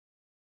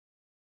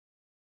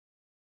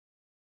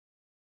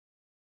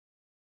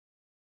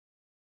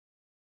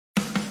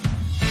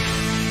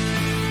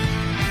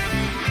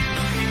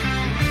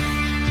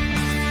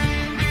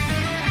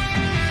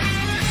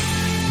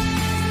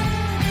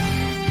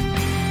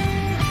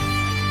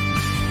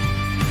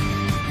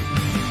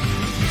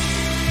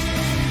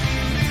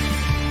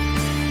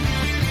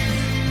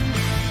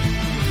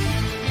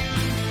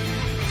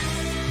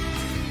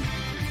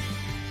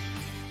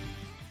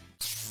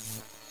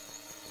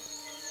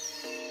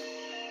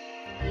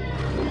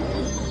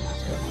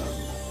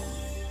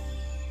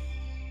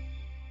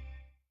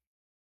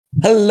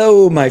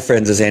Hello, my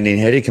friends. It's Andy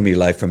and Hetty coming to you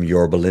live from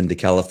Yorba Linda,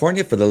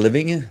 California for the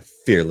Living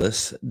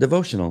Fearless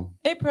Devotional.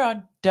 A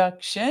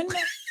production,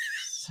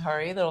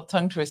 sorry, little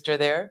tongue twister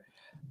there,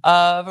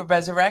 of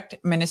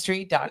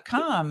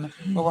resurrectministry.com,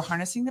 where we're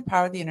harnessing the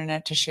power of the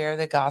internet to share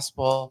the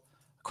gospel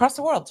across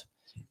the world.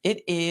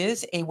 It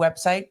is a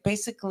website.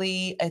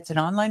 Basically, it's an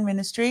online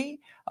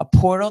ministry, a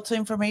portal to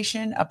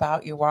information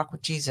about your walk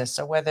with Jesus.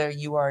 So whether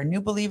you are a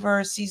new believer or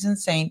a seasoned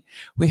saint,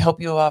 we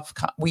hope you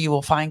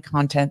will find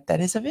content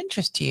that is of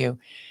interest to you.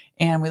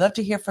 And we love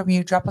to hear from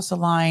you. Drop us a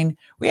line.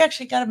 We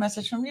actually got a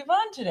message from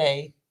Yvonne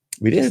today.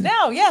 We Just did.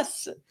 now,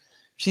 yes.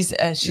 She's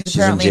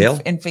apparently in jail?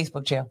 in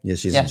Facebook jail. Yes,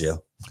 she's in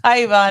jail.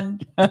 Hi, Yvonne.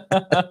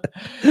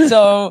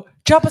 So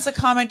drop us a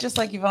comment just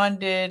like Yvonne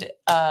did.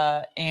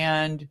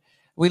 And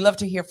we love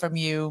to hear from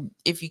you.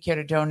 If you care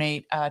to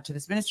donate to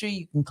this ministry,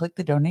 you can click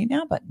the donate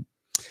now button.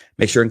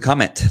 Make sure and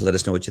comment. Let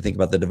us know what you think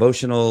about the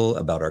devotional,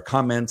 about our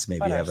comments.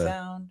 Maybe About you our have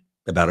sound.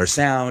 about our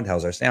sound.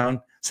 How's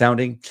our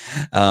sounding?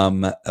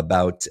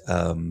 About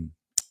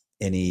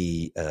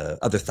any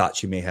other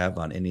thoughts you may have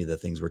on any of the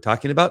things we're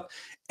talking about.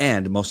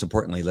 And most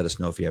importantly, let us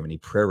know if you have any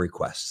prayer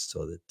requests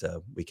so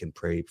that we can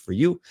pray for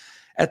you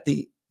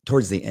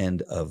towards the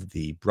end of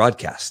the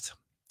broadcast.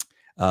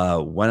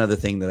 One other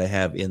thing that I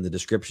have in the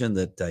description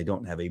that I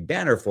don't have a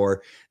banner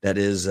for, that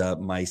is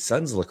my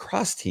son's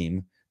lacrosse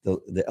team,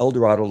 the El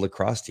Dorado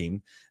lacrosse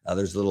team.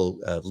 There's a little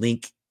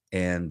link,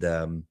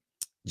 and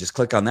just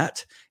click on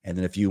that. And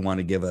then if you want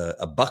to give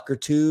a buck or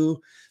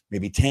two,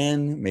 maybe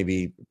 10,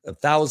 maybe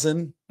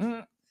 1,000,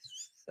 no,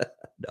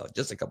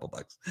 just a couple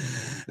bucks,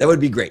 that would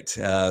be great.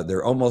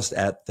 They're almost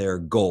at their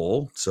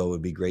goal. So it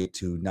would be great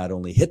to not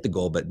only hit the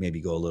goal, but maybe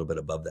go a little bit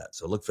above that.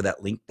 So look for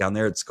that link down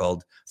there. It's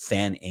called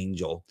Fan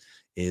Angel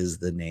is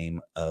the name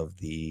of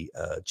the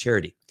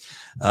charity.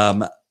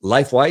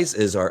 LifeWise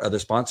is our other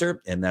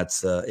sponsor, and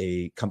that's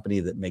a company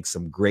that makes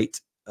some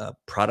great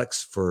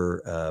products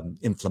for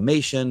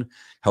inflammation,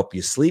 help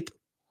you sleep.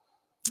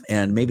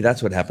 And maybe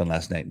that's what happened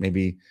last night.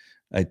 Maybe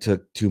I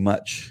took too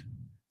much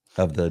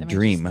of the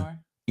dream.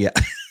 Yeah.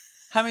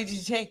 How many did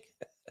you take?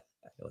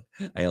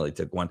 I only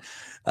took one.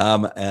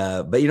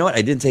 But you know what?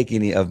 I didn't take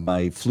any of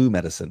my flu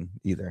medicine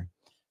either.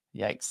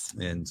 Yikes.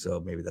 And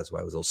so maybe that's why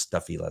I was a little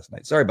stuffy last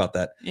night. Sorry about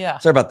that. Yeah.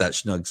 Sorry about that,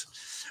 Schnugs.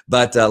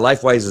 But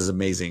LifeWise is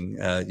amazing.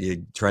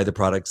 You try the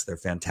products. They're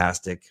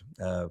fantastic.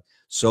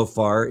 So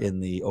far in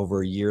the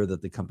over a year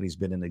that the company's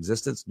been in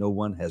existence, no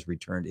one has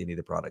returned any of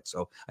the products.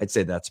 So I'd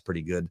say that's a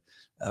pretty good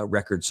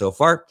record so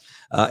far.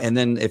 And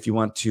then if you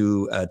want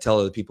to tell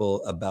other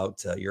people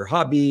about your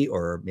hobby,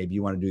 or maybe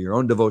you want to do your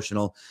own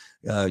devotional,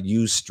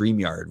 use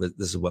StreamYard.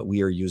 This is what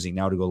we are using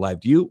now to go live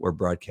to you. We're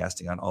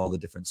broadcasting on all the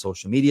different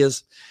social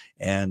medias,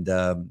 and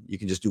you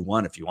can just do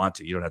one if you want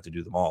to. You don't have to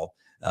do them all.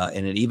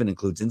 And it even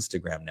includes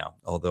Instagram now,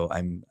 although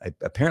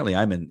apparently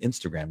I'm in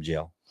Instagram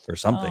jail or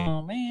something.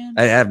 Oh, man.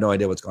 I have no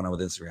idea what's going on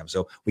with Instagram.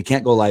 So we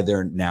can't go live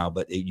there now,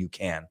 but you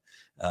can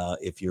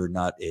if you're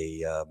not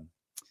a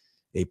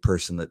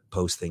person that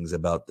posts things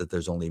about that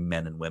there's only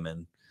men and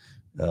women.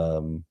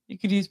 You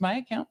could use my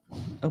account.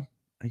 Oh,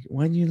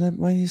 why do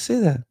you say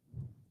that?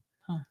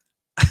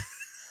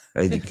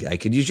 I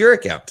could use your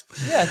account.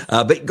 Yes.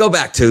 But go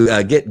back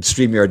to get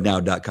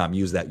StreamYardNow.com.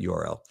 Use that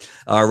URL.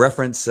 Our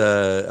reference,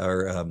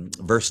 our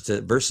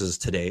verses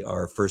today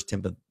are 1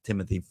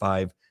 Timothy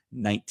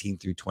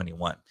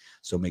 5:19-21.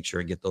 So make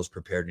sure and get those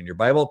prepared in your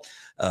Bible.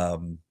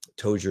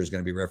 Tozier is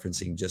going to be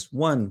referencing just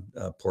one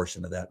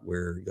portion of that.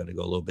 We're going to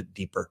go a little bit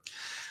deeper.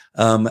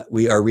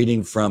 We are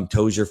reading from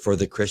Tozier for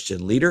the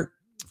Christian Leader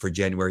for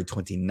January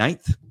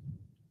 29th.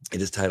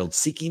 It is titled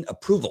Seeking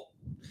Approval.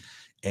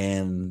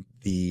 And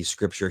the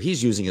scripture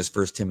he's using is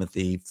 1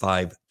 Timothy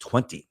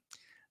 5:20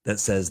 that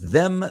says,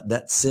 "Them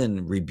that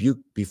sin rebuke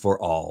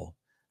before all,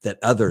 that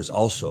others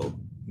also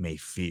may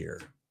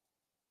fear."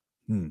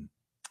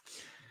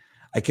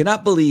 I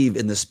cannot believe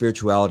in the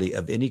spirituality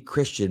of any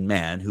Christian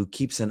man who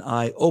keeps an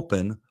eye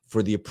open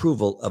for the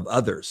approval of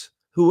others,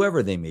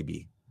 whoever they may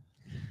be.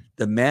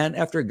 The man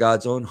after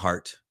God's own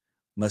heart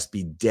must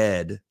be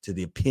dead to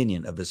the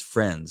opinion of his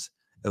friends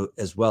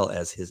as well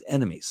as his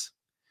enemies.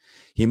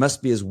 He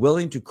must be as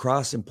willing to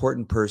cross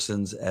important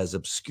persons as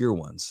obscure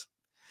ones.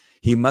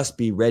 He must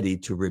be ready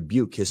to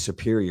rebuke his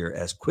superior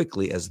as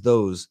quickly as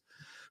those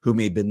who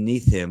may be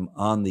beneath him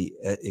on the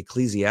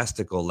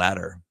ecclesiastical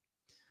ladder.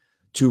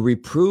 To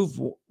reprove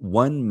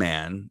one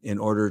man in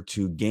order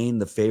to gain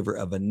the favor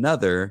of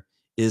another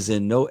is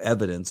in no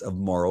evidence of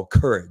moral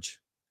courage.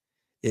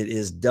 It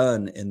is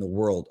done in the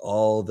world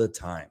all the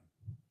time.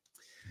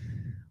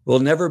 We'll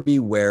never be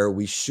where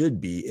we should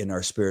be in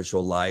our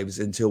spiritual lives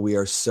until we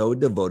are so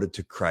devoted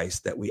to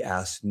Christ that we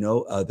ask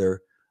no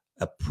other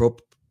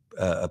approbation,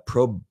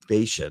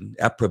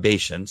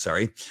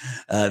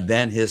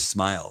 than his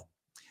smile.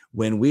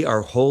 When we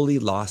are wholly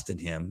lost in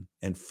him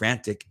and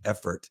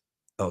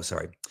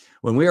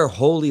when we are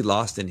wholly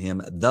lost in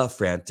him, the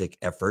frantic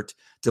effort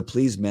to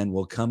please men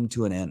will come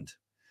to an end.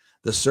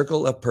 The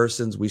circle of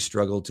persons we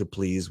struggle to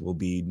please will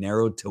be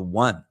narrowed to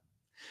one.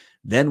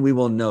 Then we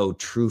will know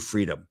true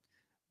freedom,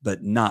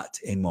 but not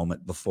a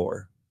moment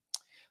before.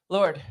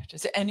 Lord,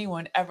 does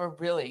anyone ever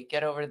really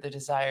get over the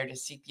desire to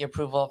seek the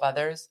approval of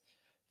others?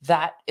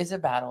 That is a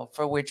battle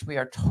for which we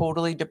are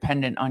totally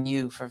dependent on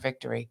you for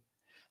victory.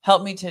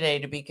 Help me today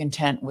to be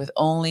content with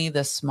only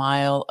the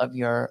smile of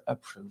your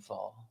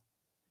approval.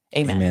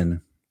 Amen.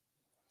 Amen.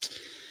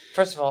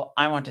 First of all,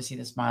 I want to see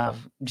the smile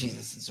of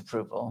Jesus'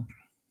 approval.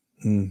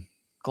 Mm.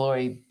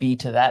 Glory be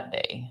to that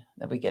day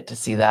that we get to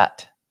see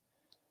that.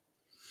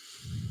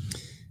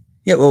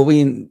 Yeah, well,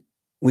 we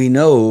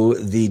know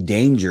the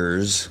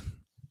dangers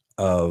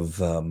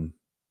of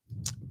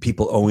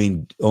people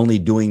only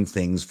doing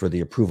things for the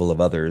approval of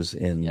others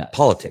in Yes.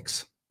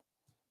 politics.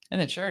 In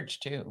the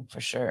church too,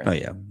 for sure. Oh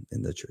yeah,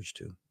 in the church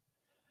too.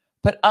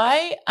 But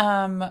I,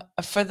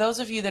 for those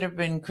of you that have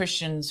been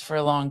Christians for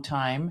a long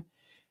time,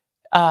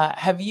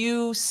 have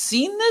you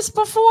seen this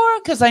before?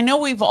 Because I know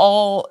we've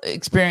all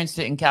experienced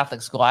it in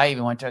Catholic school. I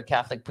even went to a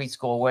Catholic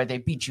preschool where they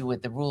beat you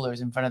with the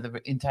rulers in front of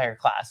the entire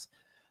class.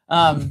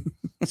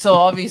 So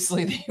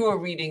obviously they were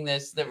reading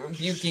this, the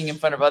rebuking in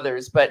front of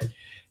others. But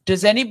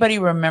does anybody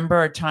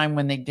remember a time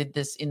when they did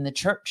this in the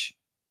church?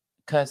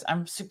 Because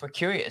I'm super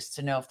curious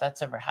to know if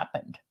that's ever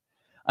happened.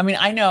 I mean,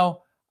 I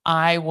know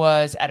I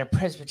was at a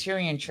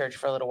Presbyterian church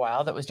for a little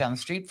while that was down the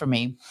street from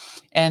me,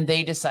 and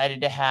they decided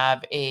to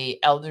have a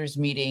elders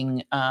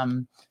meeting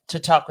to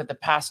talk with the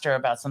pastor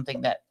about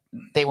something that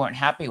they weren't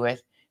happy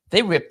with.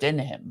 They ripped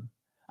into him.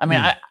 I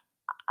mean,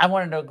 I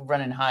wanted to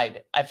run and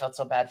hide. I felt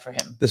so bad for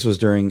him. This was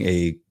during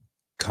a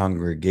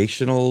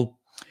congregational.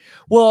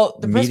 Well,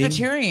 the meeting?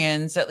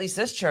 Presbyterians, at least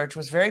this church,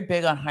 was very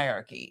big on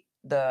hierarchy.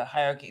 The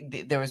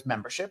hierarchy, there was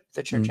membership.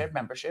 The church had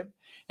membership,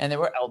 and there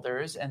were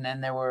elders, and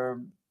then there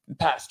were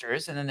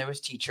pastors, and then there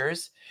was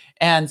teachers.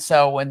 And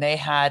so when they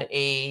had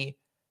an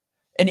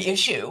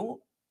issue,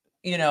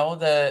 you know,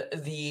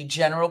 the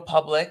general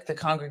public, the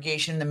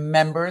congregation, the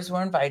members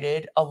were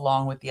invited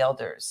along with the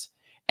elders,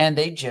 and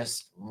they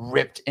just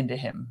ripped into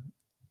him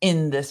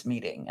in this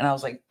meeting. And I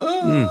was like,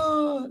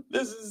 oh,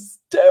 this is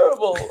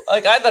terrible.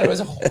 Like, I thought it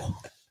was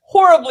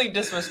horribly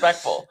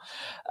disrespectful.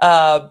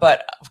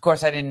 But of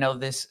course I didn't know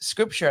this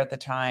scripture at the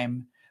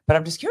time, but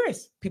I'm just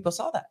curious. People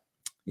saw that.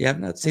 Yeah, I've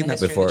not seen that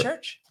before.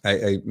 Church.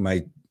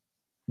 When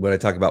I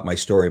talk about my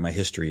story, my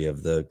history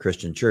of the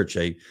Christian church,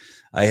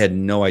 I had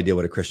no idea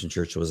what a Christian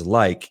church was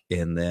like.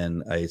 And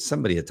then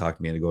somebody had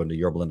talked me into going to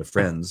Yorba Linda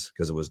Friends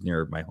because it was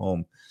near my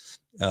home.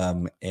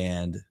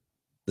 And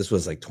this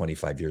was like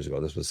 25 years ago.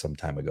 This was some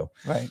time ago.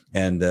 Right.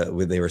 And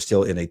they were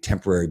still in a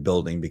temporary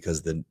building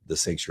because the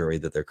sanctuary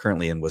that they're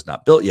currently in was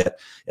not built yet.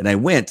 And I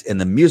went,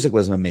 and the music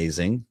was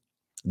amazing.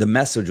 The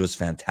message was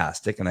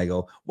fantastic. And I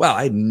go, wow,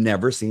 I'd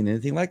never seen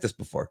anything like this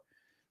before.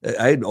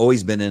 I had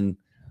always been in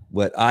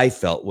what I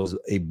felt was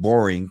a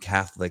boring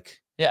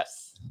Catholic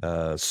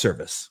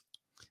service.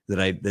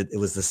 That it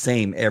was the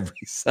same every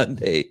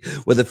Sunday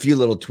with a few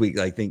little tweaks.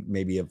 I think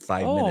maybe of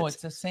 5 minutes. Oh,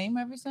 it's the same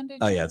every Sunday?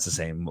 Oh yeah, it's the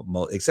same,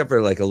 except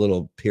for like a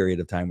little period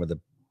of time where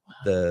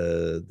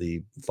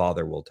the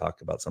father will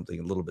talk about something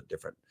a little bit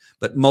different.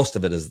 But most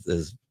of it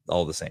is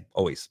all the same,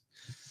 always.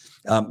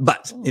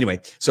 But anyway,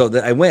 so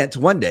I went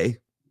one day,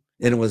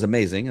 and it was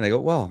amazing. And I go,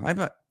 well,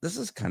 this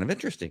is kind of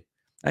interesting.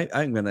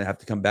 I'm going to have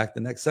to come back the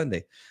next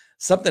Sunday.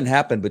 Something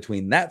happened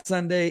between that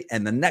Sunday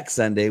and the next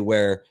Sunday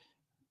where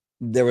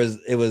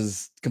it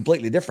was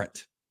completely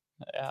different.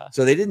 Yeah.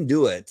 So they didn't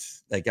do it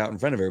like out in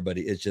front of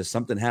everybody. It's just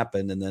something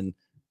happened, and then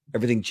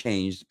everything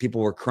changed.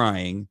 People were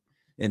crying,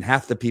 and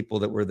half the people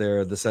that were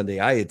there the Sunday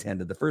I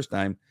attended the first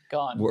time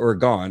were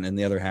gone, and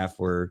the other half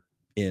were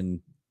in,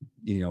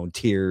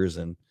 tears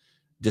and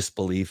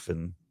disbelief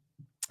and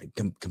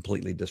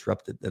completely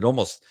disrupted. It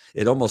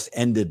almost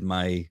ended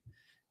my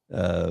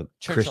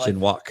Christian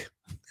walk.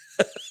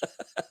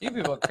 You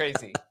people are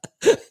crazy.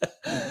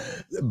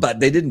 But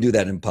they didn't do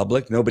that in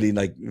public. Nobody,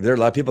 there are a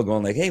lot of people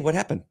going like, hey, what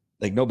happened?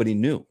 Like, nobody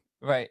knew.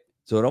 Right.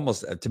 So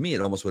to me,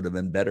 it almost would have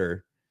been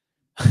better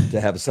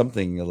to have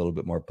something a little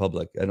bit more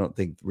public. I don't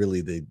think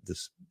really the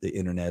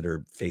internet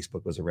or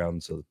Facebook was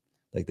around, so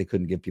like they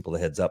couldn't give people the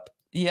heads up.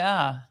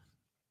 Yeah.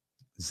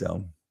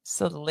 So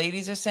the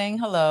ladies are saying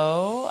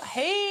hello.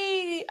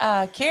 Hey,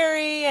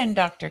 Carrie and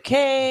Dr.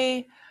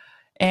 K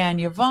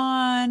and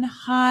Yvonne.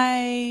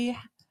 Hi.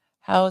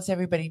 How's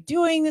everybody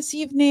doing this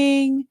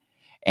evening?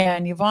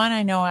 And Yvonne,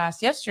 I know,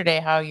 asked yesterday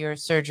how your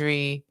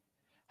surgery,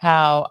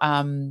 how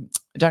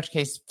Dr.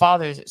 K's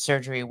father's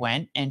surgery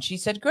went, and she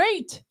said,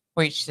 great.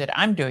 Wait, she said,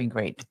 I'm doing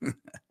great.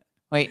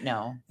 Wait,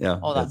 no. Yeah.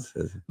 Hold on.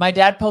 My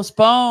dad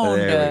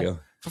postponed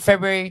for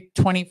February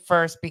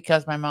 21st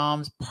because my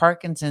mom's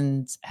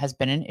Parkinson's has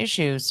been an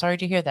issue. Sorry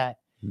to hear that.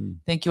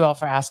 Thank you all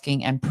for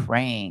asking and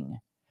praying.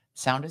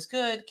 Sound is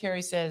good,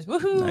 Carrie says.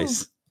 Woohoo.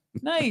 Nice.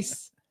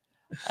 Nice.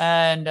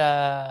 And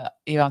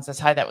Yvonne says,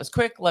 hi, that was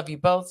quick. Love you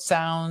both.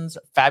 Sounds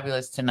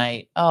fabulous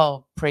tonight.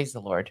 Oh, praise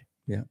the Lord.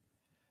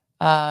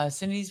 Yeah.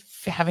 Cindy's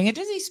having a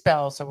dizzy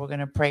spell, so we're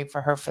going to pray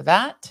for her for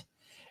that.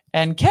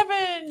 And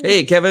Kevin.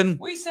 Hey, Kevin.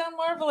 We sound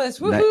marvelous.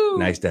 Woohoo.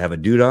 Nice to have a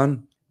dude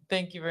on.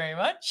 Thank you very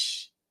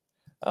much.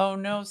 Oh,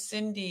 no,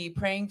 Cindy.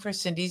 Praying for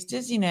Cindy's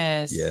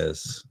dizziness.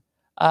 Yes.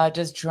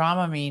 Does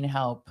Dramamine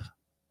help?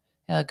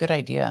 Yeah, good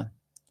idea.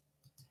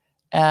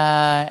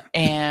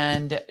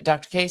 And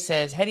Dr. K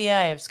says, Hedy,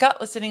 I have Scott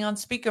listening on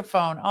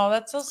speakerphone. Oh,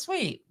 that's so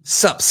sweet.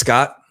 Sup,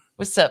 Scott?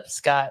 What's up,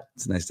 Scott?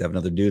 It's nice to have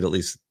another dude at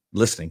least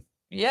listening.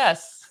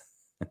 Yes.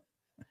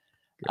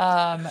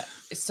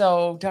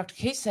 So Dr.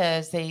 K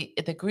says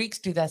the Greeks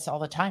do this all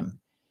the time.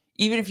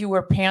 Even if you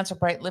wear pants or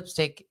bright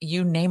lipstick,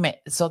 you name it.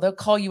 So they'll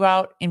call you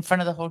out in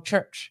front of the whole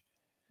church.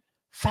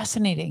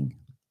 Fascinating.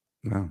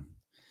 Wow.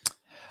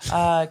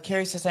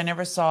 Carrie says, I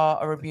never saw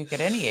a rebuke at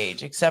any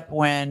age, except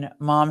when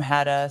mom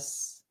had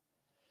us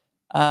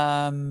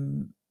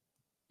in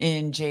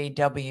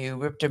JW,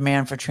 ripped a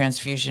man for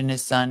transfusion.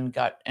 His son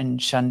got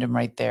and shunned him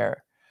right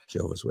there.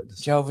 Jehovah's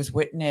Witness. Jehovah's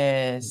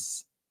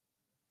Witness.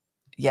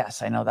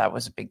 Yes, I know that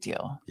was a big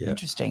deal. Yeah.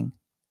 Interesting.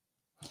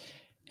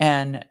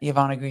 And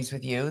Yvonne agrees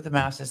with you. The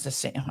Mass is the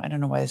same. I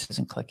don't know why this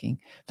isn't clicking.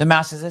 The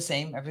Mass is the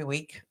same every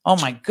week. Oh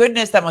my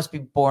goodness, that must be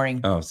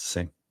boring. Oh, it's the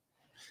same.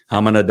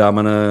 Hamana,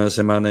 Damana,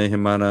 Semana,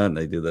 Himana. And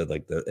they do that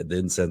like the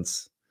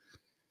incense.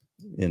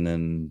 And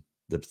then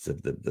the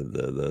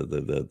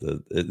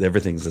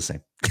everything's the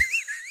same.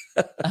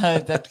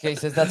 That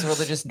case says that's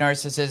religious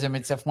narcissism.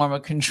 It's a form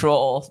of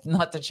control,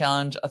 not to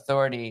challenge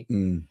authority.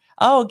 Mm.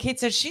 Oh, Kate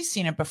says she's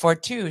seen it before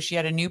too. She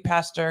had a new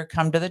pastor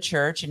come to the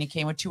church and he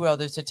came with two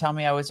elders to tell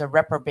me I was a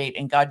reprobate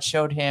and God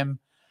showed him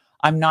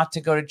I'm not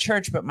to go to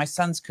church, but my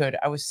sons could.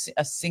 I was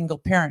a single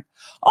parent.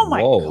 Oh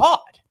my God.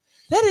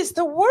 That is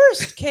the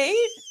worst, Kate.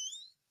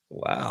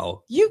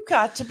 Wow. You've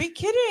got to be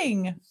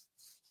kidding.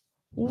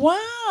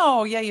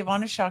 Wow. Yeah,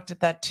 Yvonne is shocked at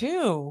that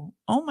too.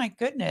 Oh my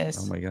goodness.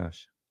 Oh my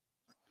gosh.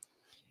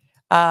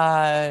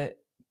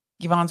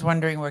 Yvonne's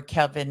wondering where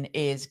Kevin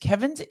is.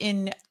 Kevin's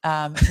in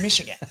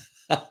Michigan.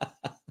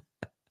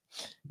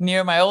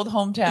 Near my old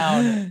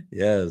hometown.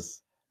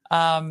 Yes.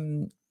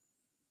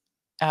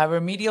 A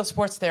remedial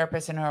sports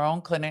therapist in her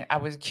own clinic. I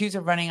was accused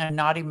of running a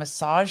naughty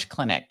massage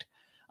clinic.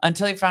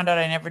 Until he found out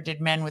I never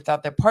did men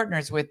without their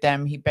partners with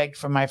them, he begged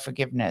for my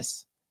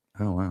forgiveness.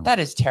 Oh, wow. That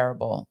is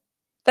terrible.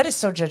 That is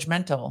so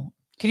judgmental.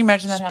 Can you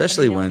imagine that?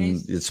 Especially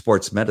when it's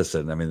sports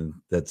medicine. I mean,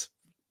 that's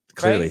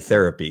clearly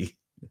therapy.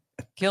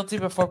 Guilty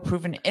before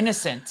proven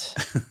innocent.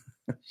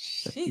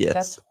 Jeez, Yes.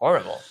 That's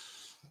horrible.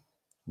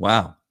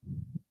 Wow.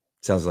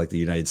 Sounds like the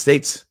United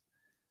States.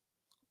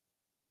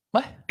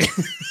 What?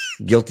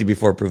 Guilty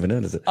before proven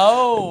innocent.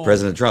 Oh.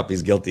 President Trump,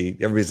 he's guilty.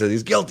 Everybody says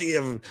he's guilty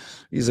of,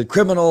 he's a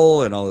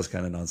criminal and all this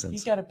kind of nonsense.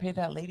 He's got to pay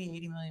that lady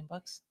 $80 million.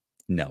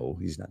 No,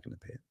 he's not going to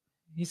pay it.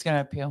 He's going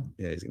to appeal.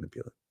 Yeah, he's going to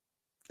appeal it.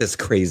 That's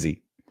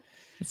crazy.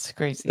 It's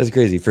crazy. That's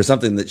crazy for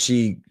something that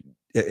she.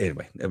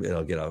 Anyway,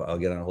 I'll get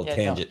on a whole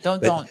tangent.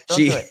 Don't do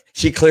it.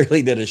 She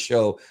clearly did a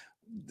show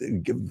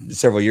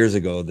several years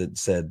ago that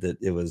said that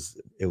it was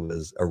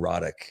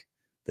erotic,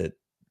 that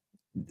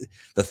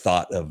the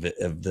thought of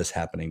this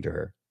happening to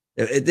her.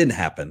 It didn't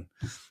happen.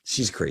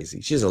 She's crazy.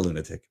 She's a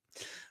lunatic.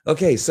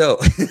 Okay, so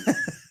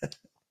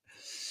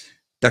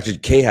Dr.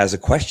 K has a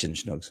question,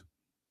 Schnugs.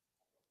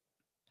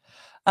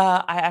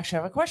 I actually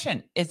have a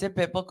question. Is it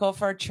biblical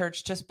for a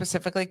church to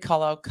specifically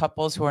call out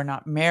couples who are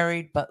not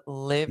married but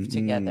live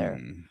together?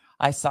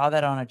 I saw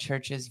that on a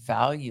church's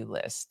value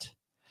list.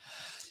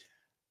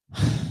 I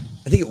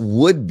think it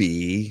would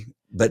be,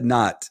 but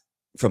not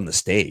from the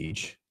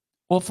stage.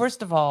 Well,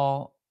 first of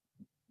all,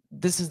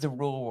 this is the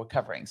rule we're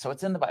covering. So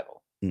it's in the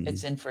Bible. Mm-hmm.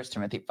 It's in 1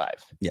 Timothy 5.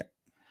 Yeah.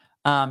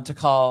 To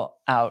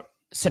call out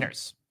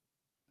sinners.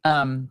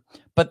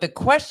 But the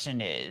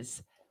question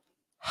is,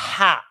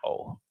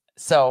 how?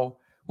 So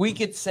we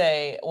could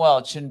say, well,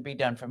 it shouldn't be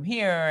done from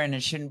here and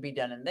it shouldn't be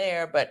done in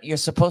there, but you're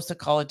supposed to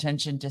call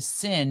attention to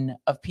sin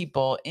of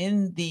people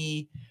in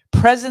the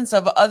presence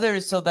of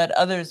others so that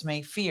others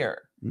may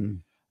fear. Mm.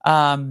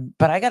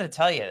 But I got to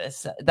tell you,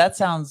 that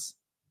sounds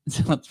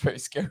very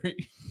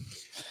scary.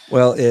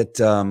 Well, it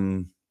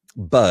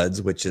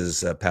Buds, which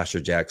is Pastor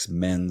Jack's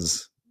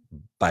men's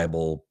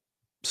Bible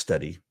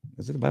study.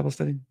 Is it a Bible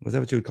study? Was that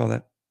what you would call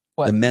that?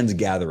 What? The men's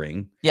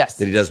gathering. Yes.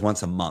 That he does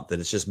once a month. That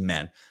it's just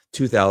men.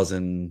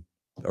 2,000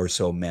 or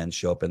so men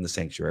show up in the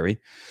sanctuary.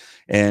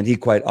 And he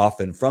quite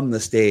often from the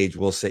stage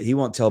will say, he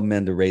won't tell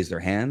men to raise their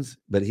hands,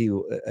 but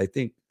I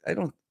think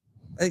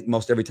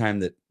most every time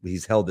that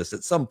he's held this,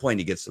 at some point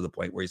he gets to the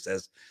point where he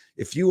says,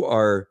 if you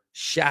are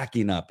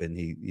shacking up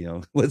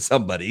and with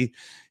somebody,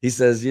 he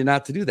says, you're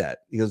not to do that.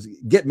 He goes,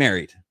 get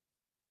married.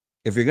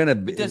 If you're going to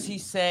be. Does he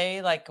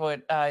say like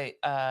what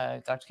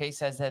Dr. K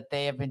says, that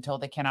they have been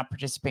told they cannot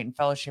participate in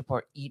fellowship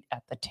or eat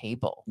at the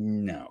table?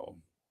 No,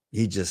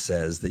 he just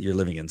says that you're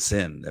living in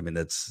sin. I mean,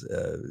 that's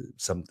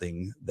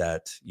something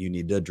that you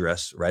need to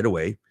address right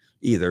away.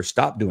 Either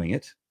stop doing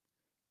it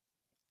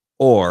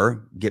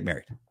or get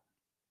married.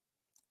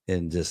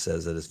 And just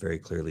says that it's very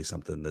clearly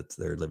something that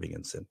they're living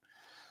in sin.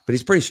 But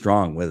he's pretty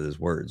strong with his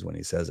words when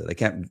he says it. I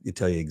can't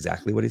tell you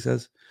exactly what he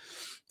says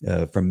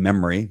from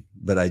memory,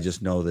 but I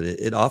just know that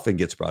it often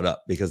gets brought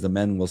up because the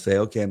men will say,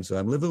 okay,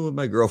 I'm living with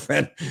my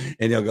girlfriend.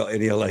 And he'll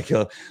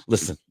go,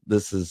 listen,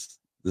 this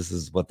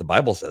is what the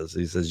Bible says.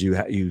 He says, you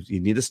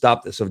need to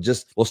stop this. So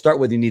we'll start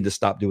with, you need to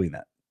stop doing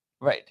that.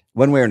 Right.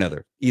 One way or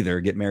another, either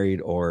get married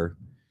or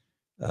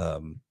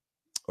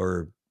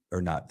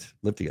not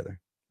live together.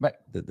 Right.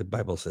 The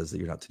Bible says that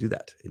you're not to do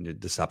that, and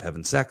to stop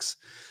having sex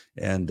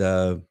and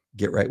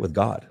get right with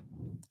God,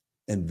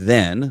 and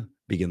then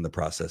begin the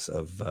process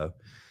of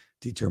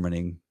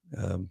determining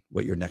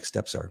what your next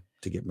steps are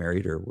to get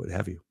married or what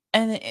have you.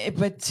 And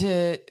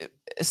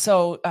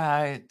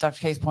Dr.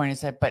 K's point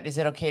is that, but is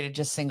it okay to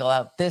just single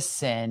out this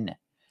sin?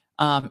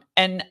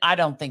 And I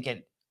don't think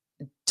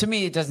to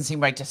me, it doesn't seem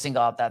right to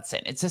single out that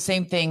sin. It's the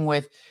same thing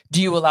with,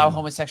 do you allow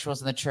homosexuals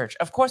in the church?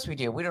 Of course we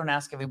do. We don't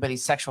ask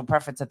everybody's sexual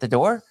preference at the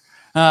door,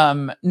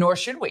 nor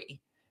should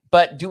we.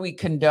 But do we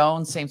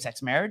condone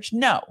same-sex marriage?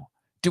 No.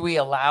 Do we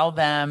allow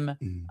them?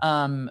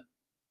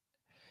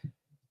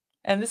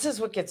 And this is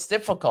what gets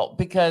difficult,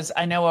 because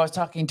I know I was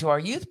talking to our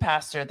youth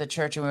pastor at the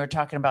church, and we were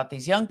talking about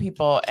these young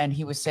people, and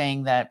he was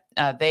saying that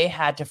they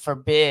had to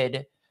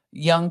forbid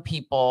young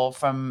people,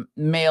 from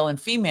male and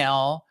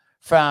female,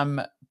 from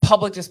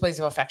public displays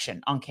of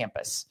affection on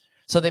campus.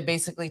 So they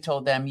basically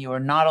told them, you are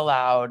not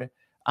allowed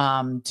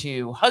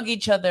to hug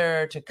each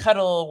other, to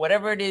cuddle,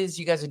 whatever it is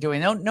you guys are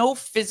doing. No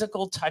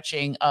physical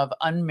touching of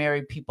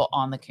unmarried people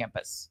on the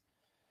campus.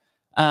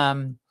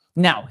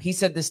 Now, he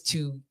said this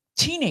to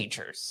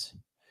teenagers.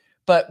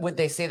 But would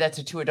they say that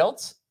to two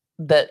adults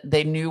that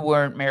they knew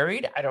weren't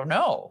married? I don't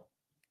know.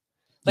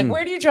 Like,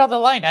 where do you draw the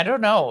line? I don't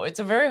know. It's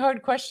a very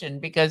hard question,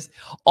 because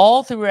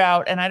all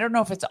throughout, and I don't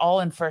know if it's all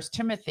in First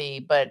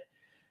Timothy, but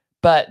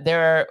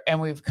there, and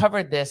we've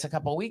covered this a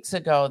couple of weeks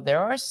ago, there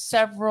are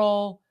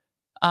several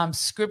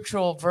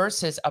scriptural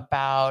verses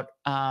about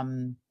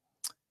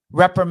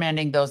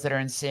reprimanding those that are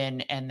in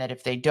sin, and that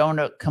if they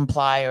don't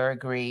comply or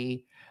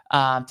agree,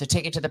 to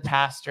take it to the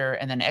pastor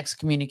and then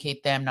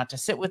excommunicate them, not to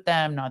sit with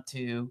them, not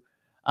to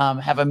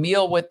have a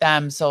meal with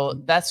them. So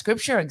that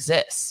scripture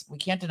exists. We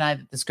can't deny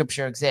that the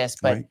scripture exists,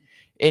 but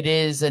it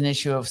is an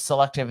issue of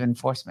selective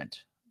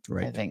enforcement.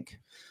 Right. I think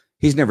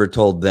he's never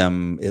told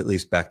them, at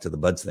least back to the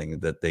buds thing,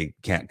 that they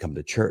can't come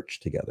to church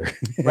together,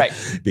 right?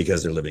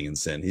 Because they're living in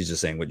sin. He's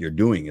just saying what you're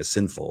doing is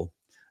sinful,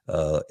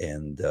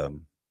 and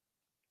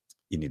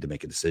you need to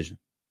make a decision,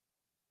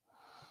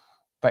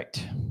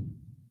 right?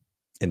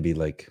 And be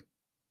like,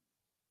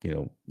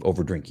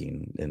 over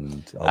drinking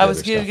and all I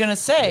was going to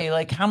say,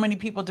 like, how many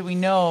people do we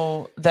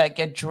know that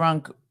get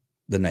drunk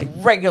the night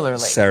regularly,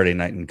 Saturday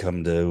night, and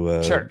come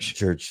to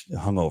church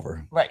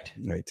hungover? Right.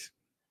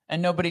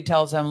 And nobody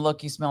tells them,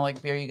 look, you smell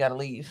like beer, you got to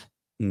leave.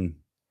 It's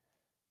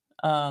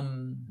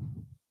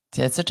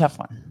a tough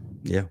one.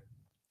 Yeah.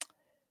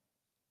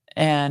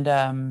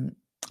 And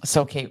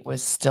so Kate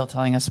was still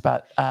telling us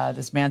about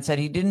this man said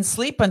he didn't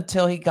sleep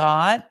until he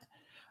got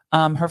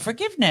her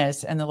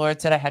forgiveness. And the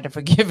Lord said, I had to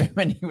forgive him,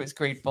 and he was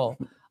grateful.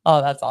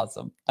 Oh, that's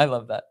awesome. I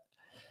love that.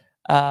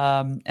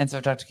 And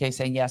so Dr. K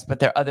saying, yes, but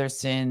there are other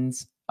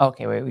sins.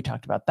 Okay, wait, we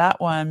talked about that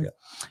one. Yeah.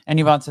 And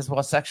Yvonne says,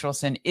 well, sexual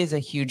sin is a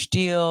huge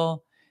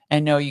deal.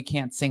 And no, you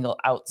can't single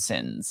out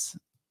sins.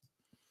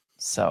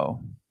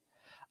 So,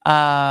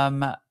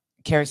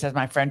 Carrie says,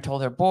 my friend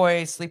told her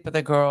boy, sleep with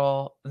a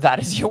girl. That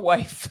is your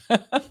wife.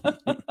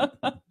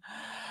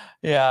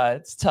 Yeah,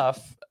 it's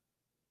tough.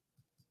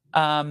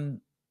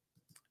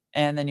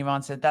 And then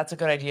Yvonne said, that's a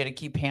good idea to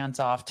keep hands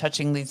off.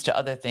 Touching leads to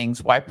other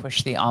things. Why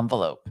push the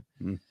envelope?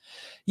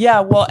 Yeah,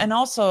 well, and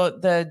also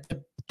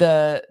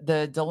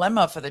the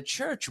dilemma for the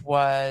church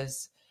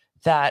was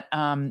that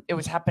it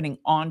was happening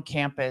on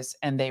campus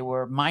and they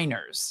were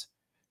minors.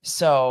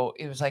 So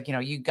it was like,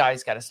 you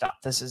guys got to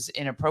stop. This is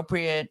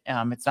inappropriate.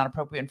 It's not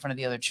appropriate in front of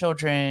the other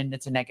children.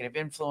 It's a negative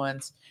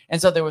influence.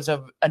 And so there was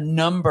a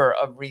number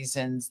of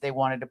reasons they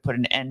wanted to put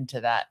an end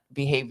to that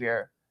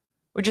behavior,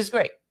 which is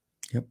great.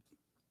 Yep.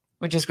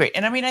 Which is great.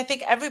 And I mean, I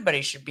think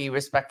everybody should be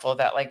respectful of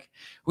that. Like,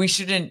 we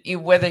shouldn't,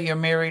 whether you're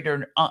married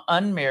or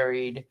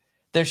unmarried,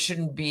 there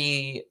shouldn't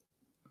be,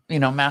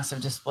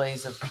 massive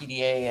displays of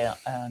PDA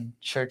on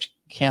church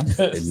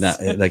campus.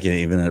 Not like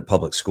even at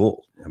public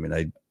school. I mean,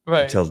 I've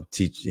talked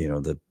to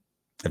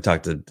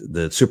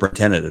the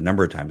superintendent a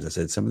number of times. I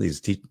said, some of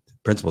these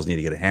principals need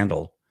to get a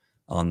handle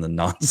on the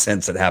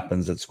nonsense that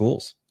happens at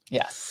schools.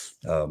 Yes.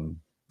 It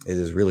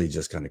is really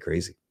just kind of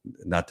crazy,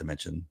 not to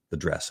mention the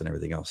dress and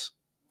everything else.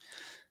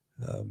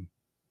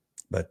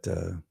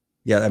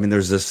 Yeah, I mean,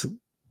 there's this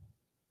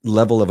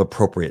level of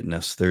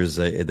appropriateness. There's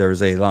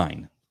a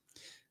line,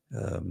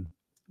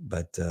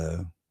 but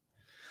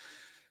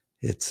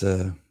it's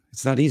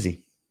not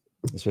easy,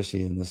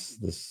 especially in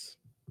this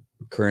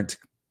current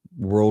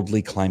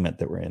worldly climate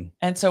that we're in.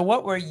 And so,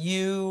 what were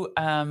you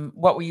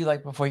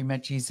like before you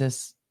met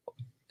Jesus?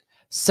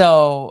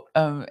 So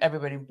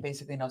everybody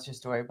basically knows your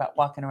story about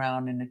walking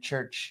around in a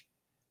church,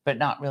 but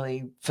not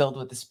really filled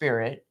with the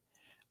Spirit.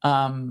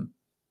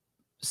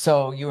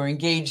 So you were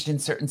engaged in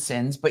certain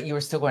sins, but you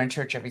were still going to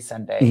church every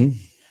Sunday.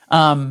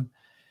 Mm-hmm.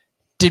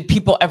 Did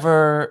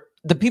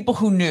the people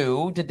who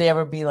knew, did they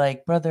ever be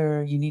like,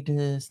 brother, you need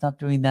to stop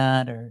doing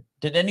that? Or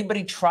did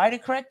anybody try to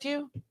correct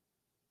you?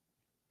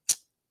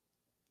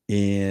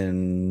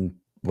 In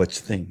which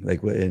thing?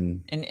 Like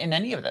in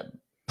any of them?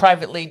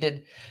 Privately,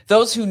 did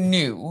those who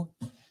knew,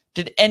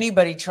 did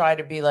anybody try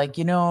to be like,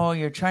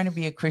 you're trying to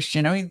be a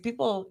Christian? I mean,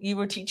 you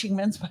were teaching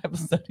men's Bible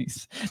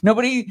studies.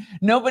 Nobody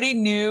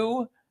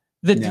knew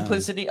The No.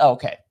 duplicity? Oh,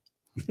 okay.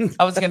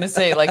 I was going to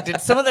say, like,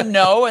 did some of them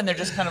know? And they're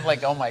just kind of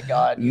like, oh my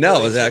God. No,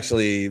 it was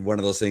actually one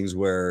of those things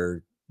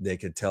where they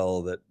could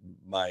tell that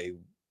my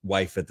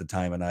wife at the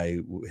time and I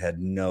had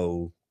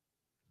no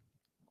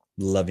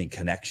loving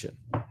connection.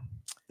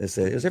 They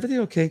say, is everything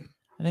okay?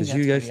 I think that's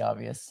you guys, pretty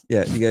obvious.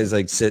 Yeah, you guys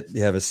like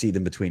you have a seat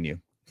in between you,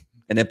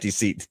 an empty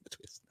seat.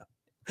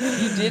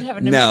 You did have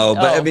an empty no,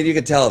 but oh. I mean, you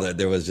could tell that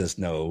there was just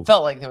no.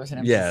 Felt like there was an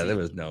empty Yeah, seat. there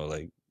was no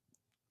like.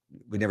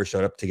 We never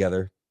showed up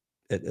together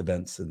at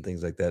events and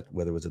things like that,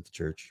 whether it was at the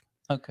church.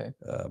 Okay.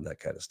 That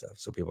kind of stuff.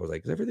 So people were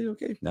like, "Is everything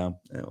okay?" No,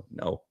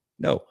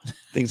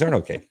 things aren't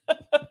okay.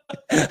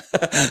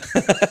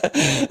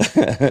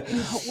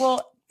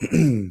 Well.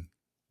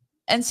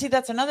 And see,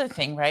 that's another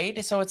thing,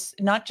 right? So it's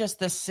not just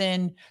the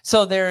sin.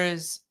 So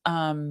there's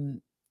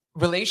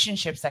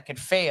relationships that could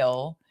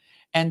fail.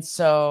 And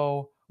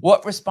so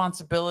what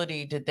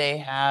responsibility did they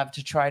have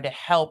to try to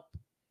help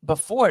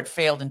before it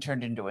failed and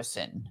turned into a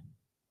sin?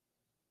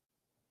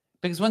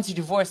 Because once you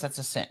divorce, that's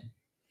a sin.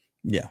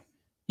 Yeah.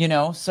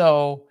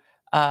 So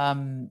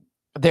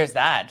there's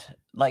that.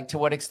 Like, to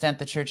what extent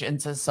the church, and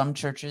so some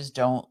churches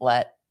don't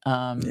let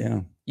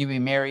you be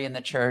married in the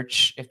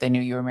church if they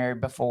knew you were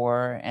married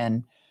before.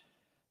 And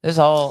there's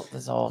all.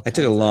 I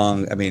took a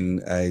long. I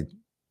mean, I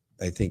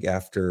think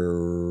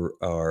after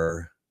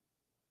our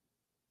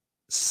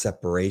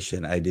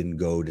separation, I didn't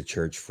go to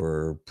church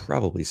for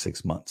probably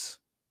 6 months.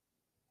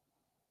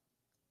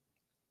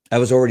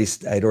 I'd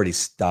already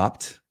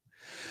stopped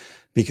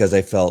because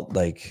I felt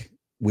like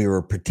we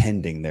were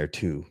pretending there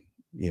too.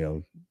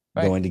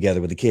 Right. Going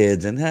together with the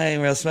kids and hey,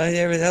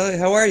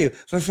 how are you?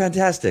 We're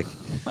fantastic.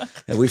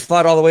 And we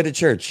fought all the way to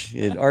church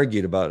and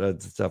argued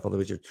about stuff all the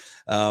way to church.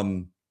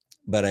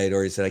 But I had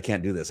already said, I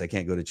can't do this. I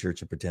can't go to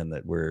church and pretend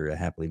that we're a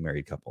happily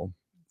married couple.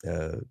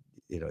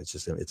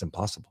 It's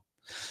impossible.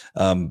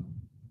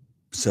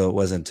 So it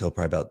wasn't until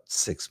probably about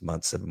 6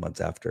 months, 7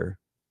 months after,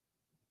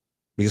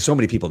 because so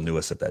many people knew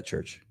us at that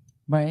church.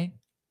 Right.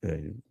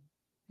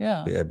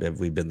 Yeah.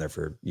 We've been there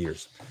for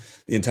years.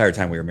 The entire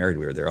time we were married,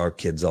 we were there. Our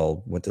kids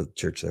all went to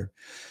church there.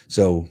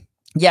 So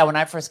yeah, when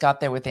I first got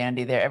there with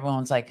Andy there,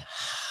 everyone's like,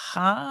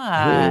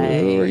 hi.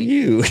 Who are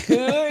you? Who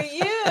are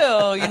you?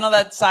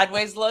 That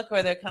sideways look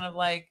where they're kind of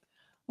like,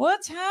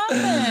 what's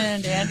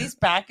happened? Andy's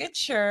back at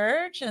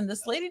church and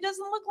this lady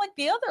doesn't look like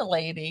the other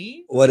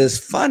lady. What is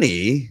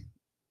funny,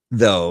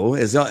 though,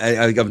 is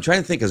I'm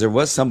trying to think, because there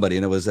was somebody,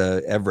 and it was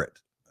Everett,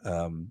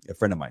 a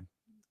friend of mine.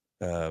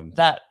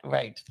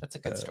 That's a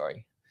good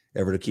story.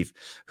 Everett O'Keefe,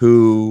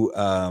 who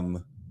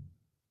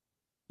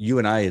you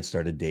and I had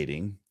started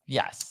dating.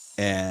 Yes.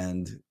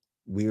 And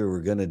we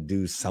were going to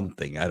do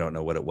something. I don't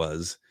know what it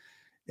was.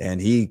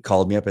 And he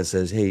called me up and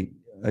says, hey,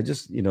 I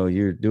just,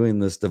 you're doing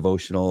this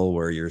devotional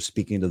where you're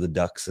speaking to the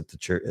ducks at the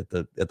church, at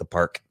the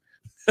park,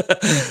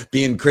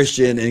 being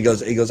Christian. And he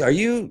goes, are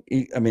you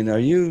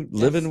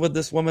living with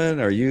this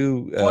woman? Are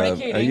you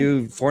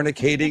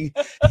fornicating?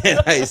 And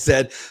I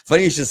said,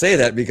 funny you should say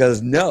that,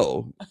 because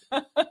no.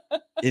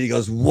 And he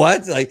goes,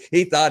 what? Like,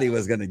 he thought he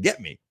was going to get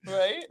me.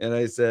 Right. And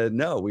I said,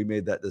 no, we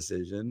made that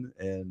decision.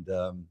 And,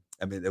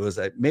 it was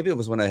maybe it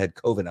was when I had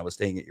COVID. I was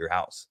staying at your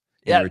house.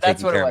 Yeah,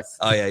 that's what it was.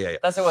 Oh, yeah.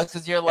 That's what it was,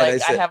 because you're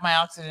like, I have my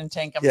oxygen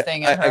tank. I'm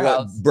staying at her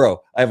house.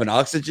 Bro, I have an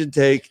oxygen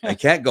tank. I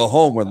can't go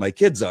home where my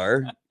kids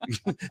are.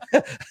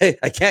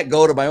 I can't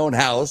go to my own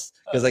house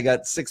because I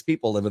got 6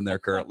 people living there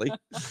currently.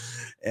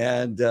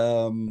 And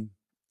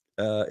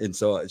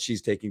so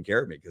she's taking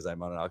care of me because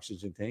I'm on an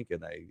oxygen tank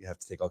and I have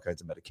to take all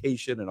kinds of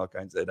medication and all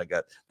kinds of, and I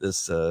got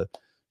this,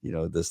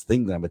 this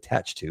thing that I'm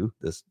attached to,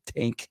 this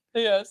tank.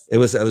 Yes. It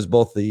was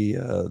both the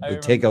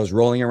tank I was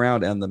rolling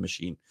around and the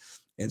machine.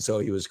 And so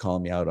he was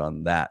calling me out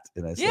on that.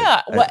 And I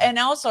said, and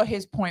also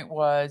his point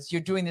was,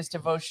 you're doing this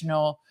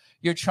devotional,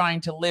 you're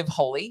trying to live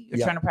holy, you're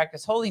trying to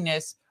practice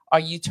holiness. Are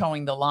you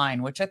towing the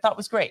line? Which I thought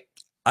was great.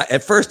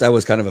 At first I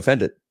was kind of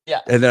offended. Yeah.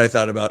 And then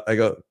I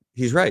go,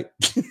 he's right.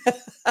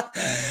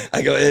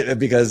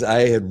 Because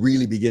I had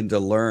really begun to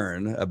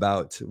learn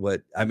about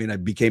I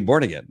became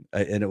born again,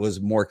 and it was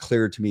more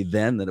clear to me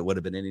then than it would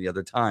have been any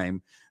other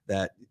time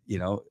that,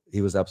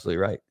 he was absolutely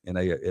right.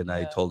 And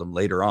I told him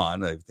later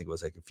on, I think it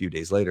was like a few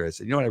days later, I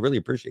said, I really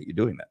appreciate you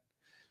doing that.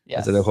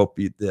 Yes. I said, I hope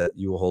that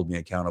you will hold me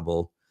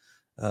accountable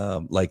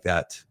like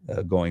that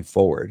going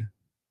forward.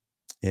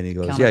 And he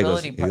goes, he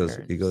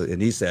goes,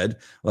 and he said,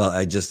 well,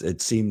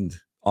 it seemed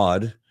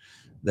odd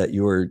that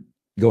you were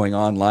going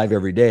on live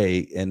every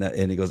day. And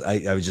he goes,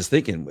 I was just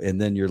thinking,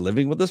 and then you're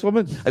living with this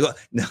woman? I go,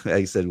 no.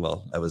 I said,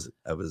 well, I was,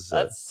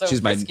 so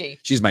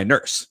she's my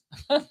nurse.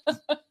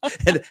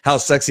 And how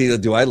sexy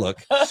do I look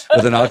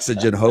with an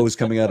oxygen hose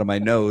coming out of my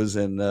nose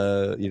and,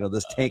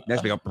 this tank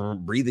next to me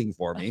breathing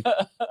for me.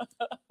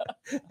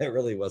 It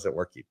really wasn't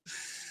working.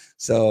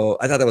 So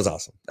I thought that was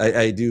awesome.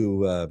 I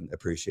do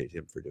appreciate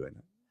him for doing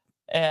that.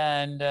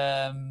 And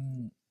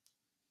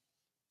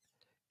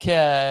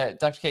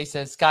Dr. K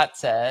says, Scott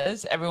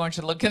says, everyone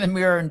should look in the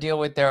mirror and deal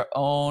with their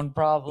own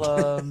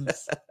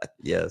problems.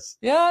 Yes.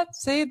 Yeah.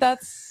 See,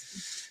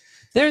 that's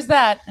There's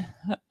that.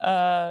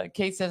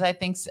 Kate says, I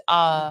think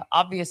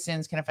obvious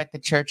sins can affect the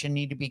church and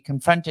need to be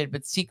confronted,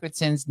 but secret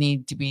sins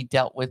need to be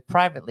dealt with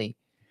privately.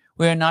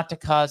 We are not to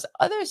cause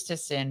others to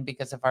sin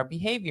because of our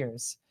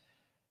behaviors.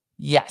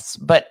 Yes,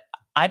 but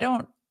I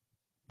don't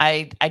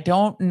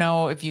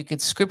know if you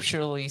could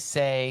scripturally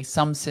say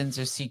some sins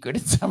are secret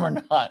and some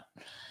are not.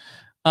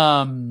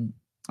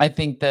 I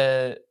think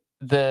the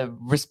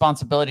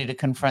responsibility to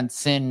confront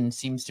sin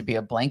seems to be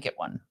a blanket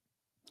one.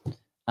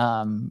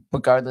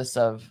 Regardless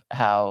of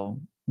how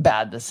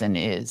bad the sin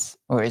is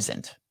or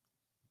isn't.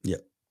 Yeah.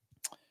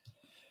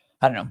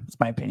 I don't know. It's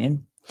my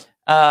opinion.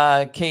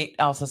 Kate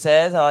also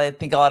says, I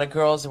think a lot of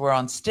girls were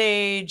on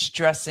stage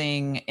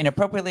dressing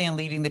inappropriately and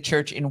leading the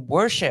church in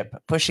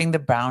worship, pushing the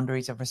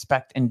boundaries of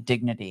respect and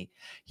dignity.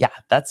 Yeah,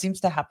 that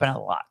seems to happen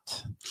a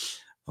lot.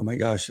 Oh my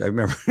gosh. I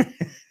remember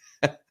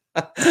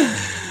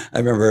I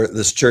remember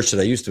this church that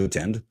I used to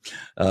attend.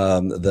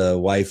 The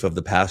wife of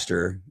the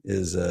pastor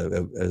is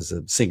a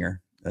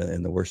singer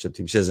in the worship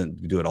team. She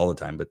doesn't do it all the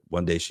time, but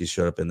one day she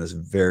showed up in this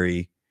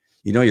very,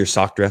 your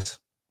sock dress.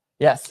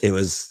 Yes.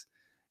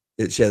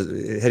 She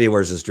has, Hetty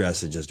wears this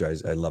dress. It just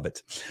drives, I love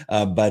it.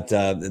 But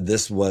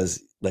this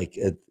was like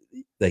a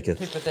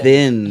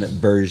thin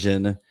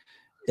version.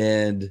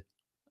 And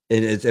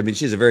it's, I mean,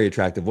 she's a very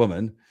attractive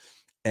woman.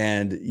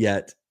 And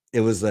yet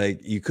it was like,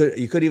 you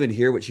couldn't even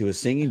hear what she was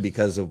singing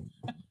because of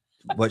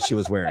what she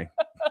was wearing.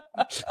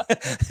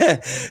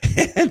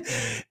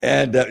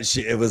 and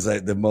it was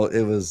like what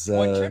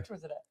church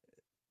was it at?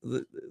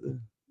 The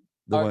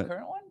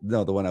current one?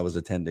 No, the one I was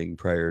attending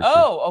prior.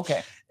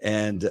 Okay.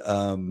 And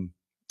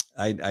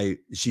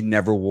she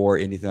never wore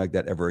anything like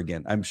that ever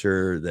again. I'm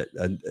sure that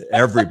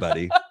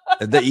everybody,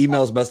 the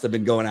emails must have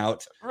been going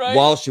out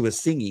while she was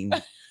singing.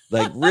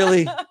 Like,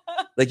 really?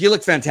 Like, you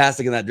look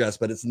fantastic in that dress,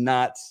 but it's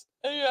not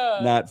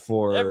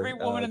for every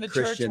woman in the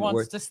Christian church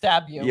wants to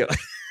stab you. Yeah.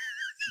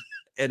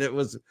 And it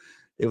was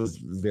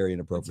very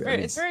inappropriate.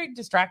 It's very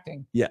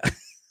distracting. Yeah.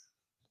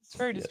 It's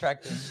very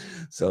distracting.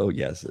 So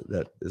yes,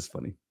 that is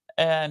funny.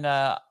 And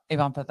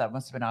Yvonne thought that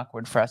must have been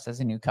awkward for us as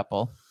a new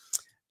couple.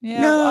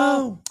 Yeah.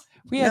 No.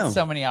 We had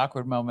so many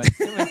awkward moments.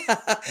 It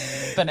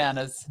was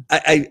bananas.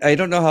 I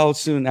don't know how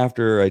soon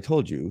after I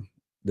told you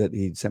that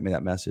he sent me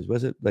that message.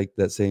 Was it like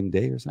that same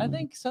day or something? I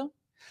think so.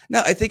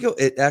 No, I think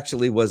it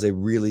actually was a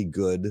really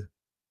good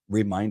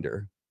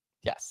reminder.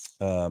 Yes.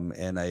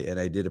 And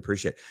I did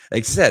appreciate it.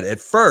 Like I said, at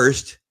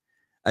first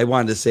I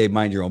wanted to say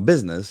mind your own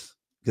business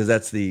because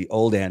that's the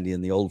old Andy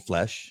and the old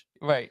flesh.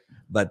 Right.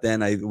 But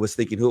then I was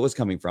thinking who it was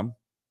coming from.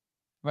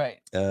 Right.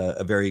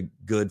 A very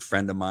good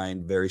friend of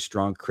mine, very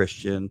strong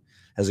Christian,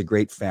 has a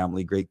great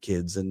family, great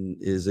kids, and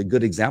is a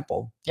good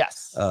example.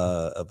 Yes.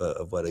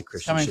 Of what a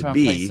Christian coming should from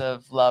be. A place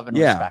of love and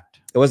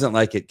respect. It wasn't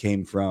like it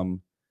came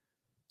from,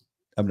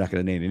 I'm not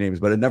going to name any names,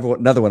 but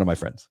another one of my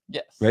friends.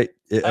 Yes. Right.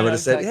 I would have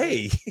said,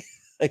 hey,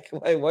 like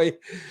why?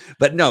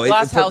 But no.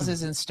 Glass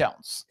houses and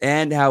stones.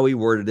 And how he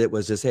worded it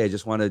was just, hey, I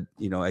just want to,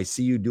 I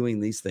see you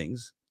doing these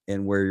things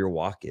and where your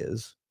walk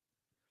is.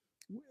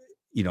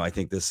 I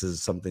think this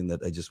is something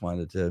that I just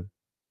wanted to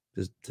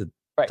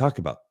talk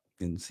about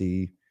and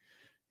see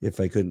if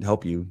I couldn't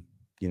help you,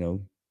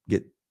 to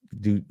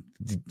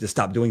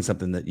stop doing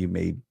something that you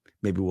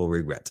maybe will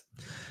regret.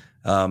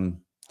 Cindy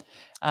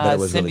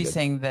really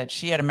saying that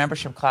she had a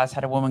membership class,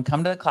 had a woman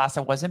come to the class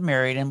that wasn't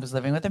married and was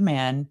living with a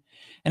man,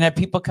 and had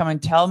people come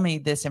and tell me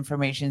this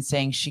information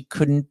saying she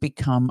couldn't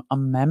become a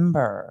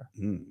member.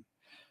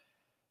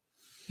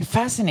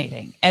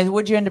 Fascinating. And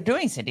what'd you end up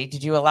doing, Cindy?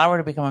 Did you allow her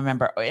to become a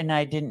member? And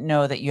I didn't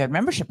know that you had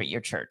membership at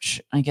your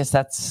church. I guess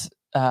that's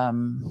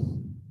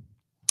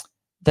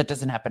that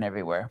doesn't happen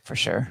everywhere for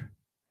sure.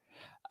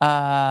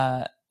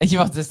 That's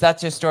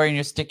your story and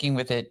you're sticking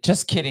with it.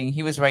 Just kidding.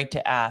 He was right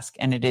to ask,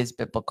 and it is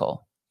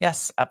biblical.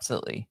 Yes,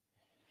 absolutely.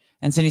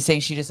 And Cindy's saying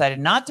she decided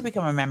not to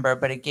become a member,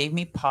 but it gave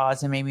me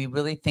pause and made me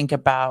really think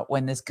about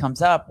when this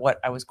comes up, what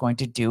I was going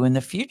to do in the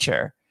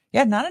future.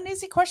 Yeah, not an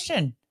easy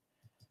question.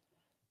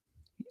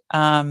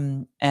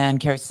 And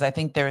Carrie says, I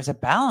think there is a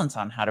balance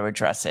on how to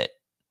address it.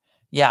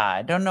 Yeah,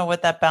 I don't know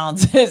what that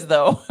balance is,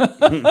 though.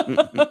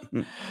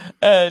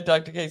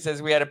 Dr. K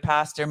says, we had a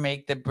pastor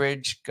make the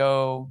bridge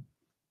go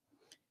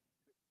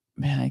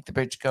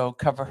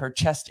cover her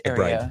chest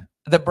area.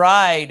 The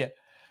bride,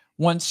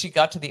 once she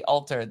got to the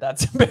altar,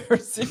 that's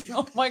embarrassing.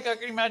 Oh my God,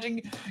 can you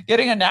imagine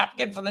getting a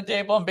napkin from the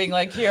table and being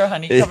like, here,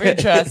 honey, cover your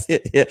chest.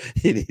 Yeah,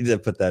 you need to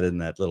put that in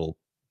that little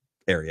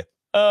area.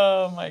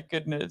 Oh my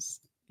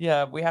goodness.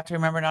 Yeah, we have to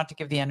remember not to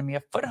give the enemy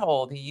a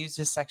foothold. He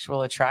uses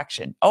sexual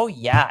attraction. Oh,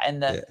 yeah.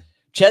 And the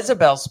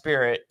Jezebel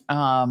spirit,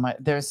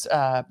 there's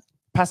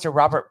Pastor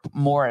Robert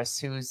Morris,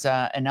 who's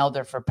an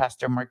elder for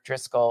Pastor Mark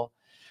Driscoll.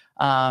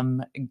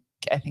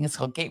 I think it's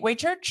called Gateway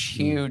Church,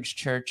 huge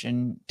church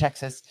in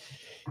Texas.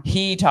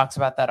 He talks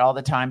about that all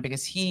the time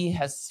because he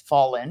has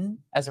fallen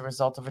as a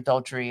result of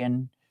adultery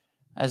and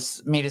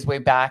has made his way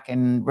back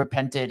and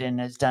repented and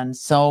has done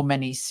so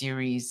many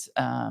series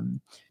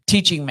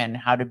teaching men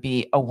how to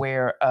be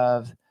aware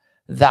of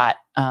that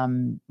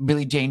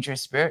really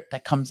dangerous spirit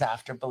that comes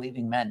after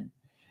believing men.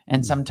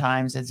 And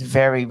sometimes it's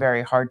very,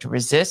 very hard to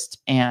resist.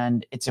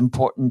 And it's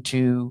important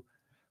to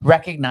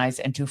recognize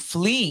and to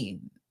flee.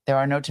 There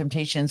are no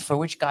temptations for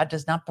which God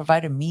does not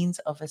provide a means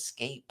of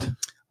escape.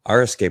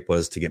 Our escape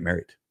was to get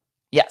married.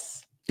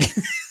 Yes.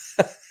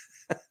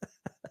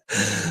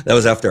 That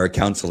was after our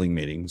counseling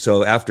meeting.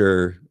 So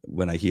after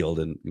when I healed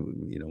and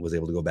was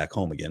able to go back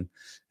home again,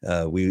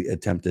 we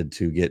attempted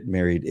to get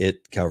married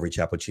at Calvary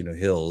Chapel, Chino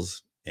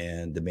Hills,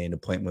 and the main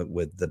appointment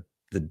with the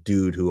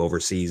dude who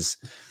oversees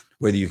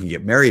whether you can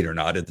get married or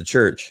not at the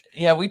church.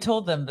 Yeah, we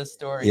told them the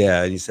story.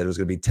 Yeah, and he said it was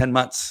going to be 10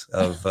 months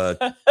of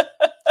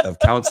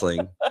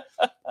counseling.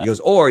 He goes,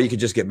 or you could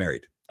just get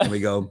married. And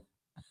we go,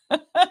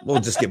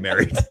 we'll just get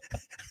married.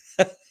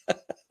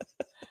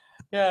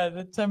 Yeah,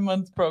 the 10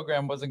 months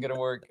program wasn't going to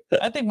work.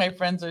 I think my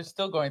friends are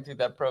still going through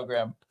that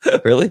program.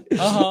 Really?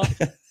 Uh-huh.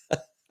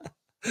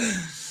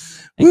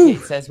 And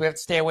Kate says, we have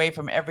to stay away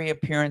from every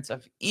appearance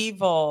of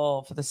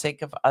evil for the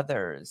sake of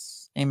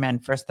others. Amen.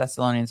 1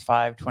 Thessalonians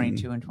 5,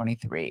 22 and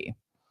 23.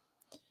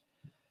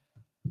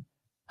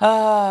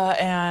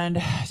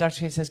 And Dr.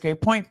 Kate says,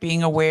 great point.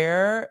 Being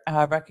aware,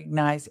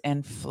 recognize,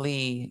 and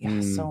flee.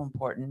 Yeah, so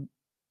important.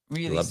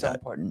 Really so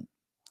important.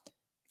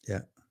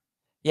 Yeah.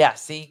 Yeah,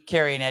 see,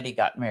 Carrie and Eddie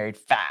got married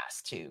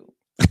fast too.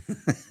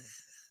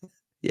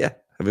 Yeah.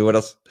 I mean, what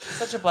else?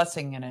 Such a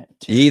blessing in it.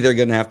 Too. You're either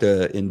going to have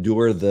to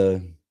endure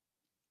the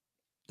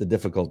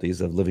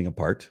difficulties of living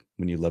apart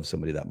when you love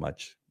somebody that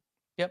much.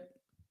 Yep.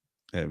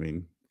 I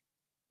mean,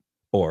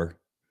 or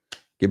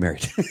get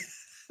married.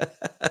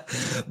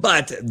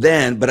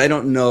 But I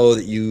don't know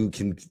that you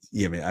can,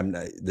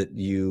 that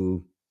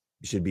you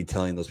should be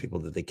telling those people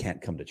that they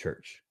can't come to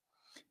church.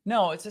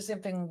 No, it's the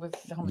same thing with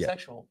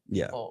homosexual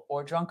people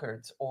or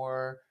drunkards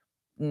or,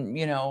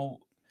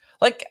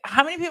 like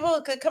how many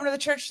people could come to the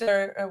church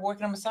that are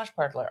working a massage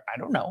parlor? I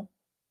don't know.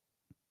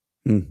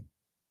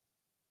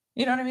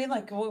 You know what I mean?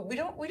 Like we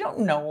don't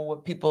know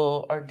what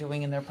people are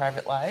doing in their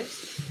private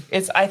lives.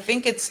 I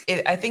think it's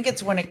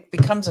when it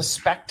becomes a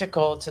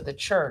spectacle to the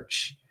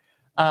church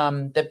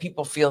that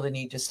people feel the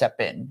need to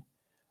step in.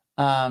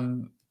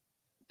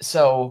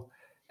 So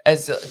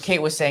as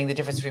Kate was saying, the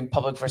difference between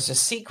public versus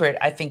secret,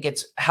 I think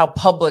it's how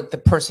public the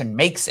person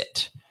makes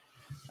it.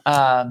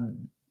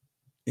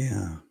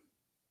 Yeah.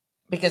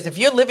 Because if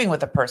you're living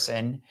with a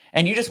person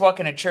and you just walk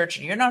in a church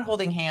and you're not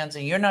holding hands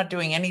and you're not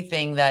doing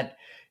anything that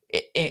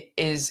it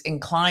is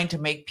inclined to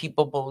make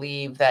people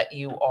believe that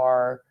you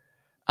are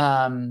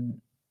living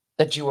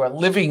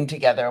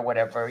together or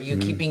whatever, you're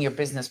keeping your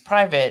business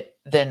private,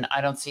 then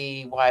I don't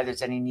see why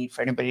there's any need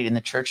for anybody in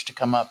the church to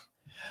come up.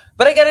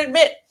 But I gotta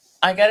admit,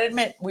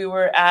 we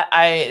were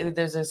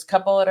there's this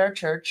couple at our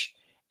church,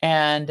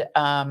 and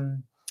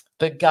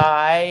the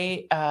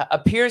guy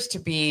appears to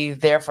be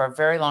there for a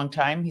very long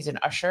time. He's an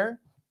usher.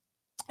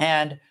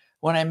 And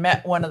when I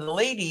met one of the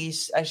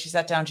ladies, she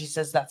sat down, she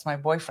says, that's my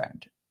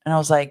boyfriend. And I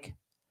was like,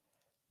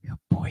 your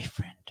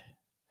boyfriend?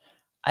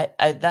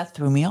 I that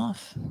threw me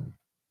off.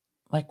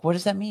 Like, what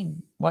does that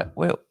mean?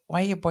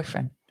 Why your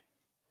boyfriend?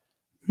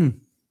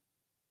 I'm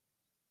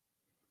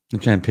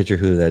trying to picture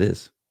who that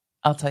is.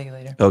 I'll tell you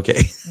later.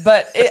 Okay.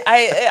 But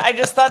I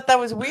just thought that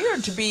was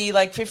weird to be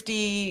like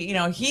 50,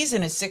 he's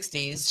in his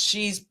 60s.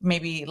 She's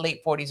maybe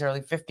late 40s,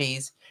 early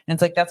 50s. And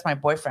it's like, that's my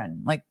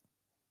boyfriend. Like,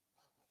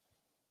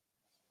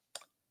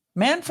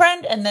 man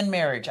friend and then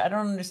marriage. I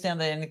don't understand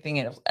that anything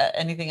else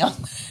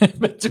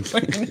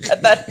between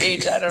at that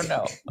age. I don't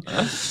know.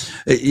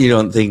 You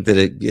don't think that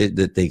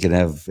that they can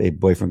have a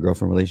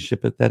boyfriend-girlfriend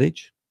relationship at that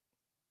age?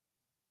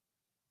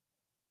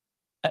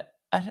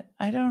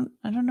 I don't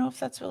know if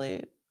that's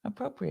really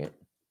appropriate.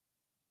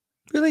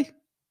 Really?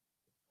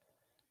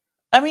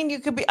 I mean, you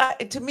could be.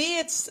 To me,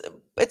 it's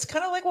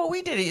kind of like what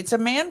we did. It's a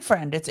man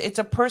friend. It's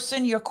a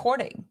person you're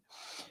courting.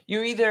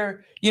 You're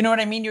either, you know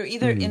what I mean? You're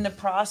either in the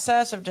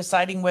process of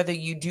deciding whether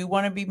you do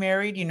want to be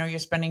married. You're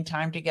spending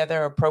time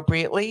together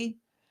appropriately,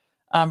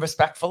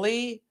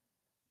 respectfully.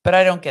 But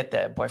I don't get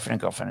the boyfriend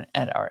and girlfriend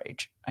at our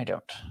age. I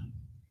don't.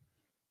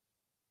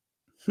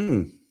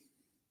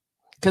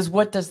 Because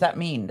what does that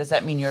mean? Does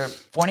that mean you're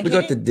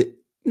fornicating?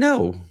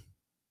 No.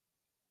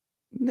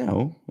 I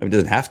mean, it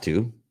doesn't have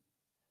to.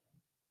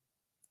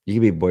 You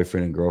can be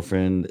boyfriend and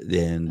girlfriend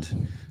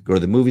and go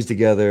to the movies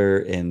together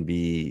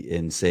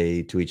and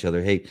say to each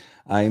other, "Hey,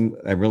 I'm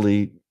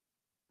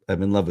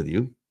in love with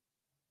you,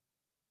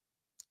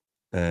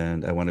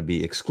 and I want to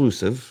be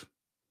exclusive.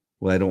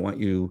 Well, I don't want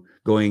you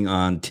going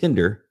on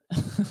Tinder,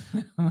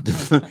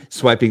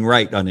 swiping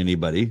right on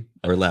anybody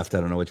or left.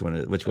 I don't know which one.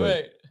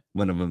 Right.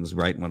 One of them's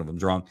right, one of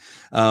them's wrong.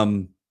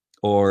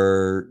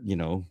 Or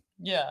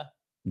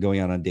going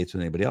out on dates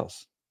with anybody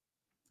else.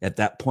 At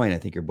that point, I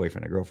think you're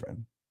boyfriend or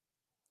girlfriend.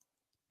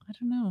 I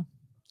don't know.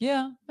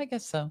 Yeah, I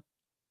guess so.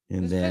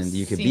 And then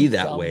you could be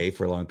that way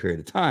for a long period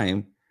of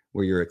time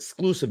where you're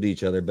exclusive to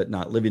each other, but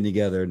not living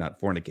together, not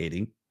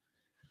fornicating,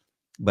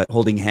 but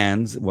holding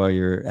hands while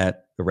you're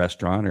at a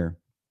restaurant or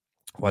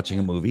watching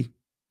a movie,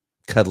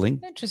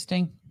 cuddling.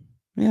 Interesting.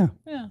 Yeah.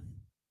 Yeah.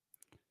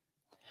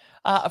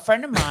 A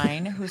friend of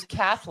mine who's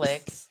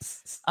Catholic,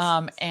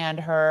 and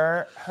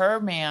her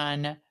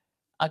man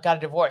got a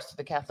divorce to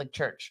the Catholic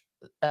Church,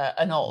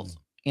 annulled,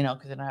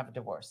 because they don't have a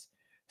divorce.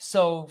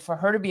 So for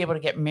her to be able to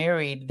get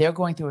married, they're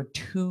going through a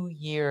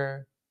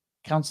 2-year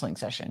counseling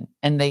session.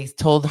 And they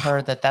told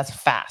her that that's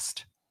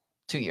fast,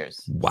 2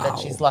 years, that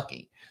she's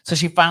lucky. So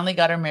she finally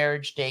got her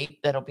marriage date.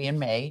 That'll be in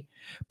May.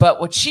 But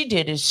what she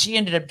did is she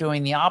ended up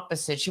doing the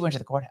opposite. She went to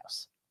the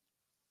courthouse.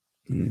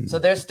 So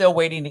they're still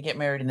waiting to get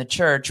married in the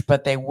church,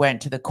 but they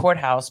went to the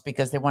courthouse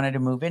because they wanted to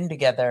move in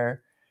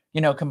together,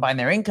 combine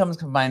their incomes,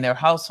 combine their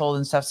household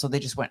and stuff. So they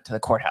just went to the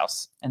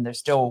courthouse, and they're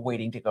still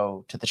waiting to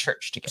go to the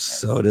church to get married.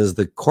 So does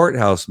the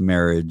courthouse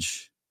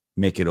marriage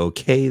make it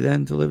okay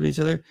then to live with each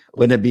other?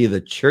 Wouldn't it be the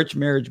church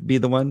marriage be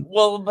the one?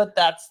 Well, but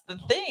that's the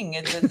thing.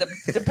 It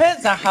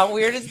depends on how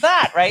weird is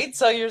that, right?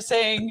 So you're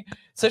saying,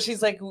 so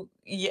she's like,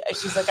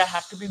 I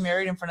have to be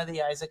married in front of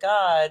the eyes of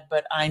God,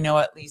 but I know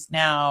at least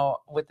now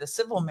with the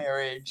civil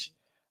marriage,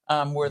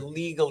 we're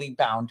legally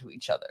bound to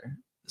each other.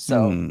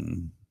 So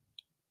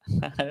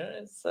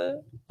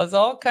there's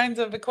all kinds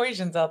of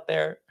equations out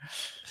there.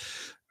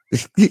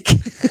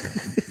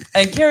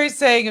 And Carrie's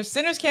saying, if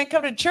sinners can't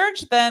come to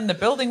church, then the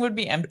building would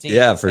be empty.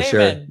 Yeah, for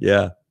sure.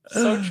 Yeah.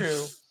 So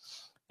true.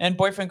 And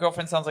boyfriend,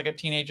 girlfriend sounds like a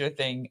teenager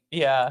thing.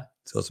 Yeah.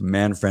 So it's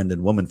man friend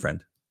and woman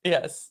friend.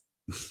 Yes.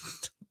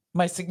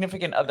 My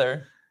significant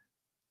other.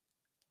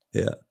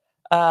 Yeah.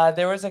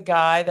 There was a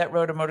guy that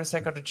rode a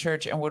motorcycle to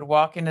church and would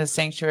walk into the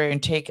sanctuary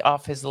and take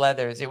off his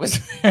leathers. It was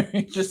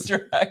very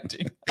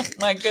distracting.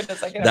 My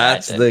goodness, I can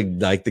imagine.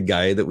 That's the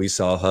guy that we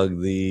saw hug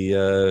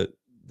the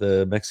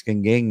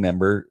Mexican gang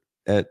member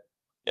at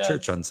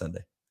church on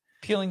Sunday,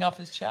 peeling off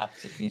his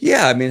chaps.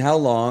 Yeah, I mean, how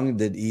long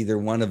did either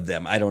one of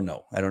them? I don't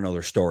know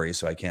their story,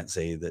 so I can't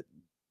say that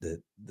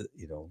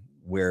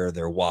where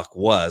their walk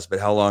was. But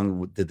how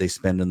long did they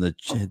spend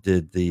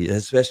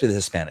especially the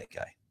Hispanic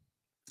guy?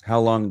 How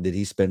long did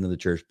he spend in the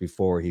church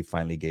before he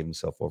finally gave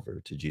himself over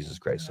to Jesus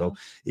Christ? So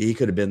he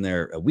could have been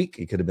there a week.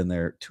 He could have been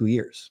there 2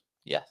 years.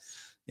 Yes.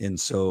 And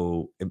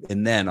so,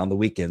 and then on the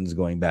weekends,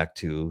 going back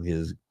to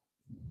his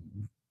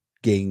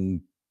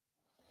gang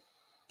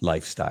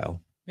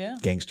lifestyle,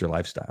 gangster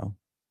lifestyle.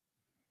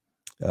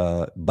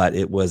 But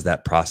it was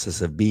that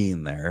process of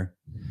being there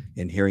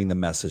and hearing the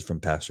message from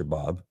Pastor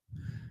Bob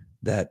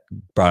that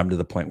brought him to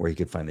the point where he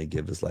could finally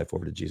give his life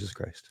over to Jesus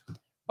Christ.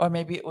 Or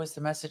maybe it was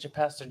the message of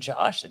Pastor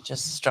Josh that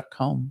just struck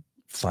home.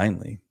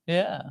 Finally.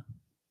 Yeah.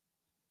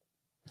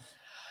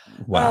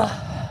 Wow.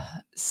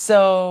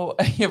 So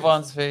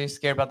Yvonne's very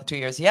scared about the 2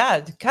 years.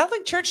 Yeah. The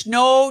Catholic Church,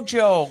 no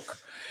joke.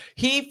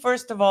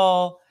 First of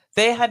all,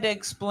 they had to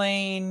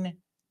explain,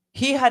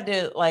 he had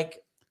to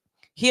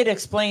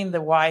explain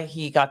why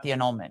he got the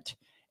annulment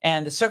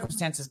and the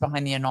circumstances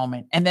behind the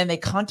annulment. And then they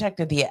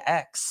contacted the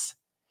ex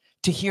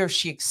to hear if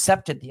she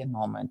accepted the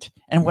annulment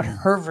and what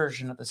her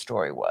version of the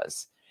story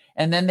was.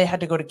 And then they had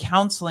to go to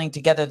counseling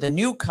together, the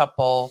new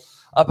couple,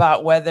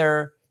 about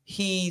whether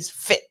he's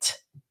fit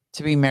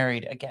to be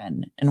married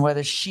again and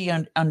whether she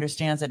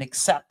understands and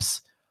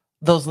accepts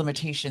those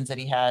limitations that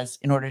he has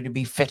in order to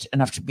be fit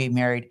enough to be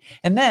married.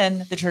 And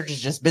then the church is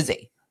just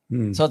busy.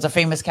 So it's a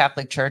famous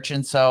Catholic church.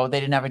 And so they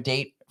didn't have a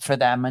date for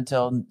them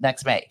until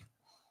next May.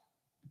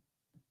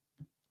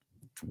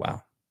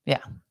 Wow.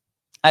 Yeah.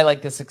 I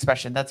like this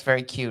expression. That's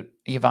very cute,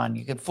 Yvonne.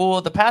 You can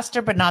fool the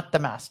pastor, but not the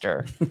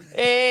master.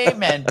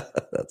 Amen.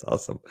 That's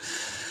awesome.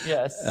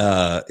 Yes.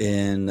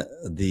 In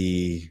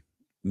the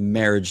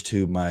marriage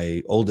to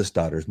my oldest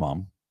daughter's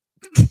mom,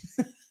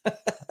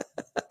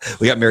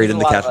 we got married in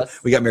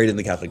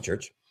the Catholic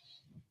Church,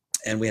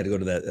 and we had to go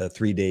to that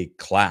 3-day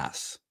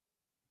class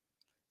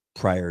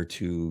prior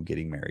to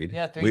getting married.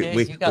 Yeah, 3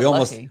 days. You got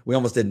lucky. We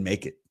almost didn't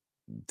make it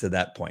to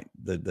that point.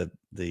 The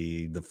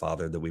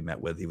father that we met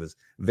with, he was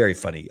a very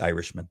funny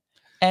Irishman.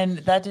 And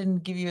that didn't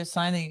give you a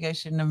sign that you guys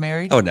shouldn't have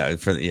married? Oh no,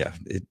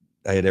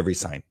 I had every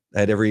sign. I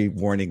had every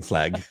warning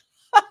flag.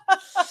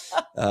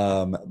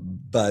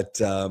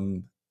 But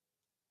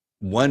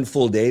one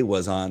full day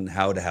was on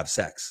how to have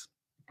sex.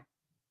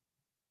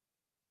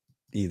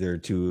 Either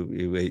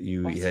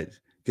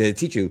they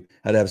teach you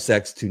how to have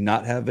sex to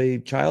not have a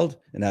child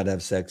and how to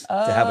have sex to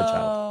have a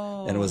child.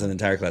 And it was an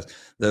entire class.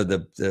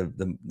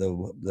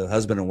 The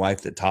husband and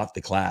wife that taught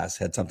the class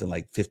had something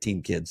like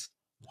 15 kids.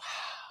 Wow.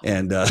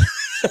 And I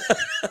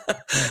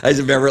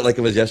just remember it like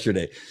it was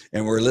yesterday.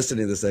 And we're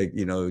listening to this, like,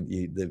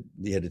 you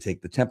had to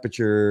take the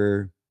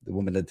temperature. The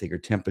woman had to take her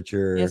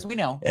temperature. Yes, we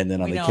know. And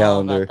then on the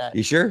calendar.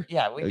 You sure?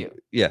 Yeah, we do.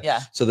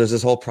 Yeah. So there's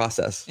this whole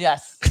process.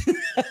 Yes.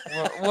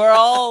 we're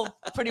all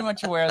pretty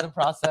much aware of the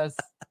process.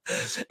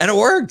 And it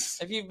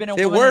works. If you've been a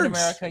woman in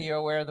America, you're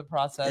aware of the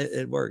process.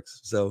 It works.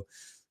 So,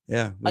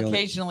 yeah.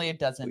 Occasionally it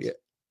doesn't.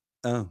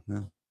 Oh,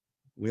 no.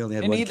 We only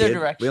had in one either kid.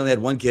 direction. We only had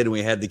one kid, and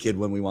we had the kid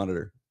when we wanted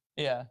her.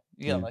 Yeah.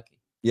 You got lucky.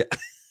 Yeah.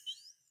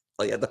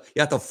 Well, you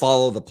have to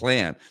follow the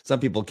plan. Some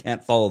people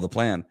can't follow the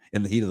plan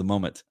in the heat of the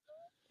moment.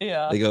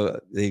 Yeah. They go,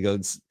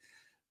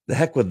 the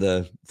heck with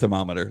the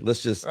thermometer.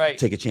 Let's just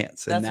take a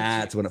chance. And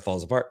that's when it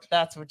falls apart.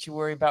 That's what you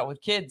worry about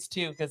with kids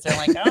too, because they're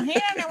like, oh,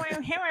 here.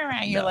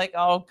 You're like,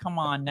 oh, come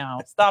on now.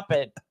 Stop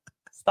it.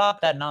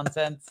 Stop that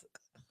nonsense.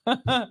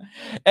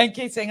 And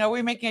Kate saying, are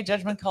we making a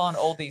judgment call on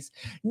oldies?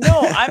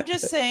 No, I'm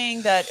just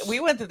saying that we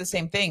went through the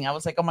same thing. I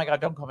was like, oh my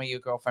God, don't call me your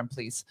girlfriend,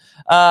 please.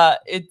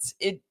 It's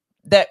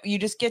that you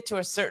just get to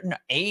a certain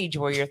age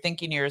where you're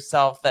thinking to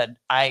yourself that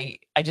I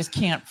just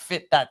can't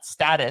fit that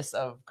status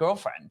of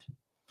girlfriend.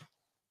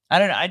 I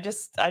don't know. I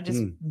just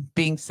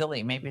being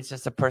silly. Maybe it's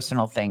just a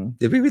personal thing.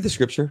 Did we read the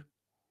scripture?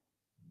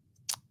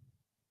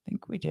 I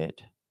think we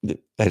did.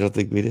 I don't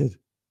think we did.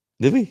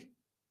 Did we?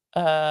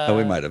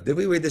 We might have. Did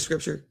we read the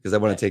scripture? Because I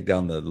want to take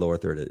down the lower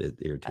third. It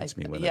irritates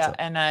me when yeah,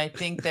 and I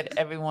think that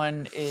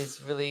everyone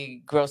is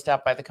really grossed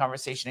out by the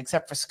conversation,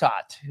 except for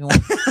Scott, who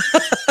wants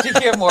to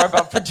hear more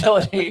about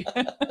fertility.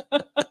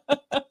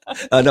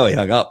 No, he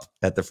hung up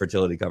at the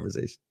fertility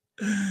conversation.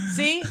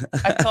 See,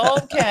 I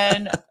told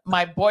Ken,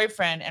 my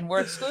boyfriend, and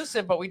we're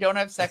exclusive, but we don't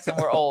have sex and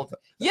we're old.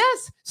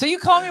 Yes. So you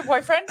call me a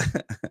boyfriend?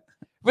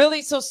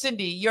 Really? So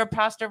Cindy, you're a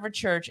pastor of a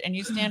church and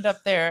you stand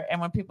up there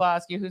and when people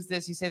ask you who's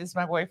this, you say, this is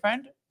my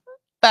boyfriend.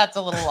 That's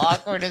a little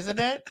awkward, isn't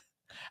it?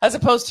 As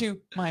opposed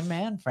to my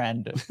man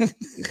friend.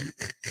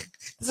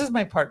 This is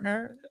my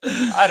partner.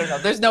 I don't know.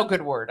 There's no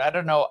good word. I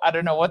don't know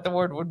what the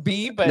word would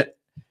be, but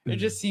it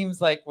just seems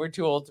like we're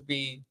too old to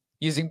be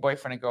using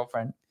boyfriend and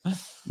girlfriend.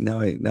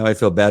 Now I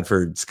feel bad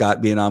for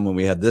Scott being on when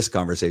we had this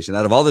conversation.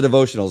 Out of all the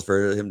devotionals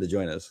for him to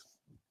join us,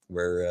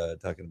 we're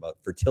talking about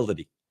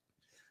fertility.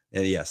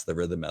 And yes, the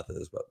rhythm method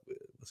is what it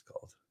was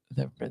called.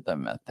 The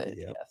rhythm method,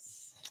 yep.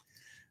 Yes.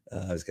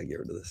 I just got to get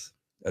rid of this.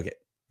 Okay.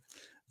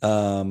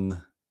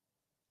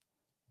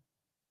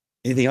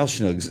 Anything else,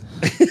 Schnugs?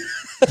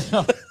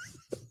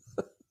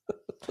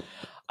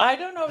 I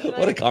don't know.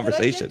 What a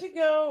conversation. Did I get to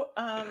go?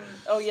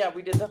 Oh yeah,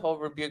 we did the whole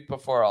rebuke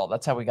before all.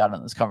 That's how we got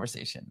on this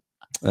conversation.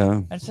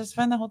 I just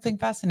find the whole thing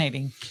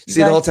fascinating.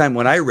 The whole time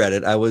when I read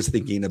it, I was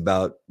thinking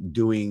about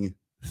doing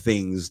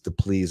things to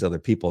please other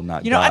people,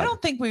 not God. I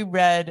don't think we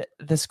read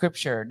the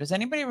scripture. Does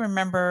anybody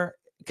remember?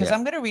 Because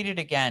I'm going to read it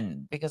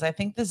again because I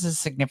think this is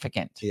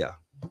significant. Yeah.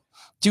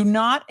 Do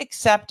not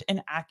accept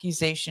an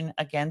accusation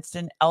against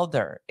an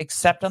elder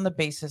except on the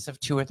basis of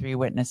 2 or 3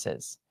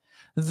 witnesses.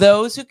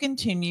 Those who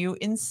continue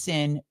in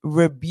sin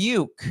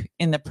rebuke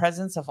in the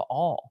presence of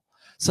all,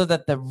 so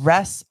that the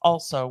rest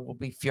also will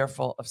be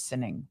fearful of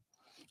sinning.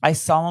 I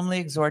solemnly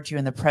exhort you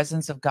in the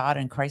presence of God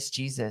and Christ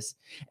Jesus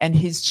and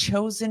his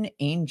chosen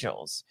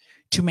angels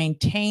to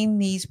maintain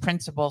these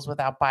principles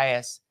without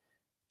bias,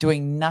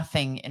 doing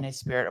nothing in a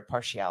spirit of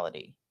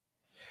partiality.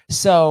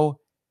 So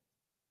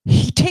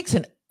he takes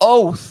an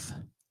oath.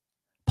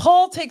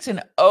 Paul takes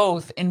an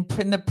oath in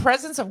the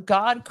presence of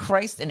God,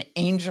 Christ, and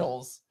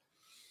angels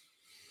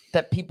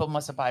that people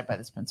must abide by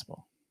this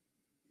principle.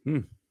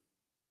 It's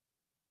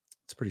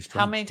pretty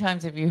strong. How many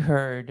times have you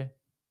heard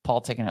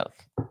Paul take an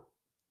oath?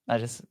 I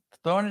just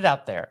throwing it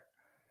out there,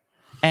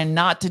 and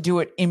not to do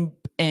it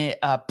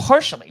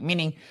partially,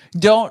 meaning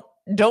don't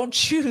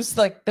choose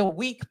like the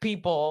weak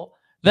people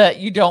that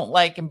you don't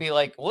like and be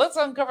like, let's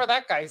uncover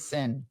that guy's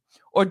sin,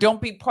 or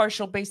don't be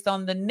partial based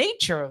on the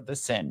nature of the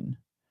sin.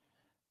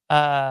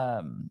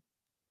 But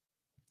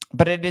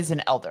it is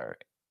an elder.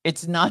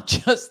 It's not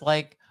just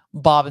like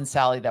Bob and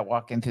Sally that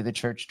walk in through the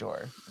church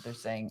door. They're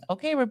saying,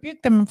 okay,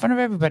 rebuke them in front of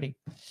everybody.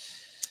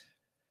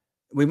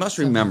 We must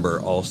remember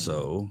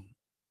also,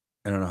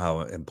 I don't know how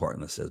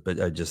important this is,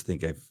 but I just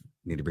think I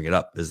need to bring it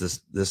up,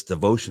 is this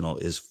devotional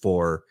is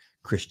for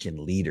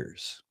Christian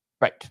leaders.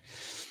 Right.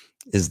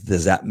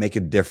 Does that make a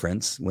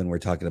difference when we're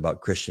talking about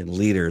Christian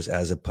leaders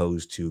as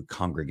opposed to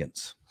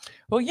congregants?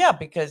 Well, yeah,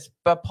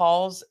 but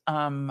Paul's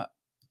commandment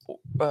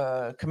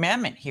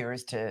here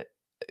is to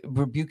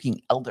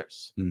rebuking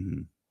elders.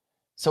 Mm-hmm.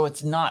 So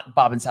it's not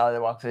Bob and Sally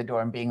that walk through the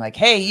door and being like,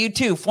 hey, you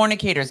two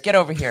fornicators, get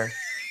over here.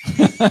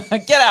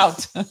 Get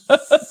out.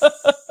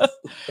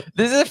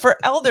 This is for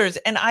elders.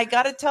 And I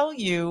got to tell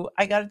you,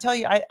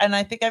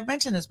 I think I've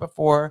mentioned this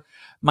before.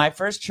 My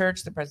first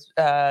church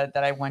that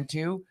I went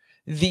to,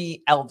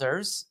 the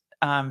elders,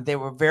 they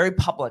were very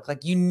public.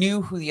 Like you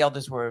knew who the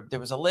elders were.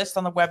 There was a list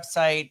on the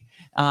website.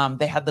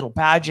 They had little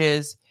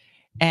badges.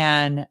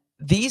 And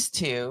these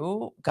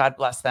two, God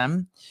bless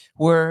them,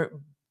 were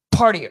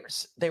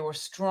partiers. They were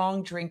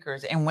strong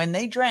drinkers. And when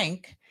they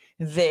drank,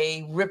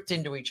 they ripped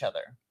into each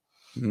other.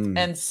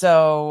 And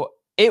so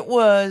it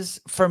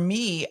was, for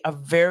me, a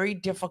very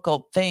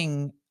difficult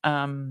thing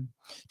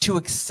to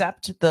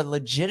accept the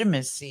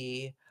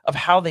legitimacy of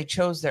how they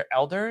chose their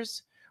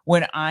elders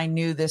when I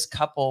knew this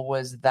couple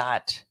was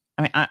that.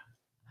 I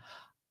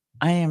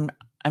mean,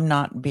 I'm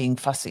not being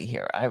fussy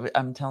here.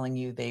 I'm telling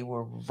you, they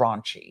were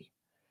raunchy.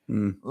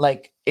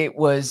 Like it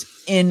was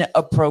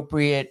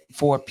inappropriate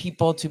for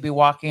people to be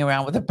walking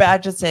around with a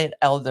badge that said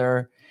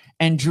elder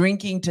and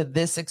drinking to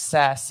this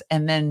excess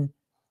and then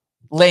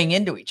laying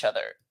into each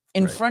other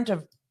in front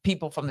of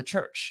people from the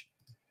church.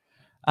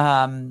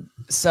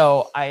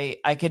 So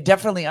I could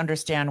definitely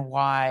understand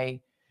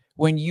why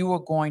when you were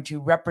going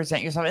to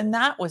represent yourself, and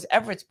that was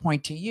Everett's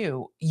point to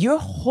you, you're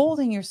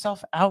holding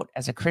yourself out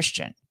as a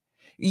Christian.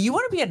 You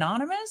want to be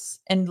anonymous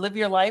and live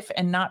your life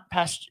and not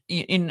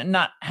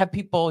have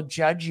people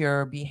judge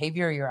your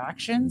behavior or your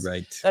actions.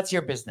 Right. That's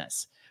your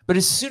business. But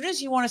as soon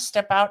as you want to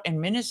step out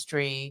in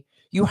ministry,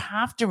 you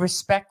have to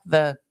respect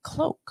the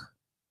cloak.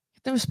 You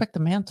have to respect the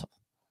mantle.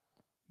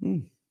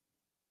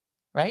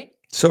 Right?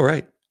 So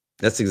right.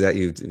 That's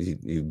exactly,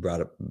 you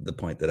brought up the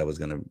point that I was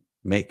going to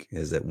make,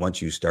 is that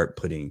once you start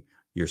putting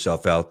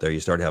yourself out there, you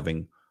start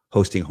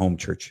hosting home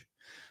church,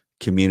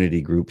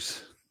 community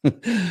groups,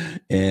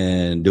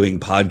 and doing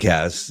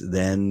podcasts,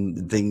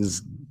 then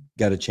things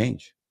got to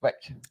change. Right.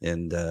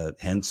 And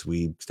hence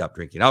we stopped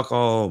drinking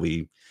alcohol.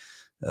 We,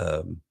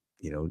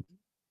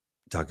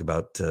 talk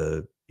about,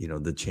 the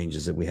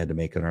changes that we had to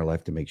make in our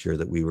life to make sure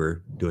that we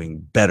were doing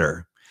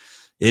better.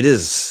 It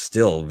is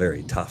still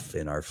very tough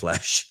in our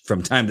flesh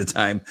from time to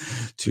time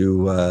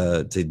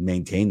to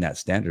maintain that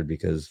standard,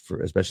 because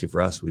especially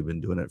for us, we've been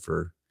doing it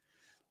for,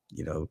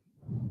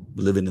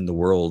 living in the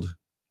world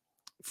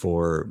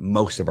for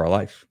most of our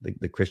life.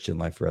 The Christian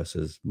life for us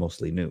is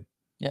mostly new.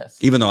 Yes.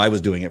 Even though I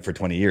was doing it for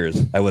 20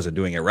 years, I wasn't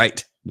doing it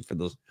right for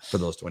those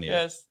 20 years.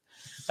 Yes.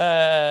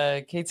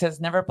 Kate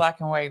says, never black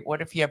and white.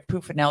 What if you have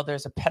proof an elder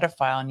is a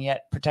pedophile and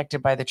yet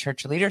protected by the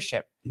church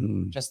leadership?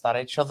 Just thought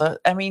I'd show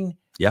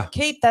yeah.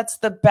 Kate, that's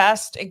the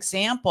best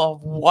example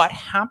of what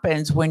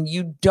happens when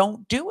you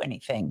don't do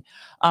anything.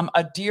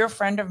 A dear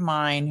friend of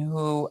mine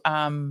who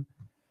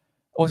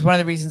was one of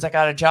the reasons I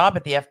got a job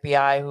at the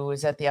FBI, who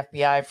was at the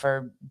FBI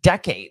for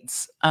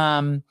decades,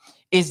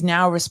 is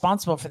now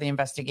responsible for the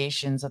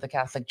investigations of the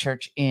Catholic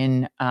Church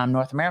in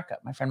North America,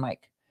 my friend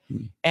Mike.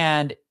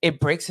 And it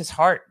breaks his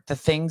heart, the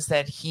things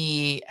that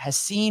he has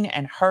seen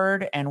and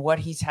heard and what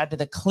he's had to,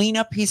 the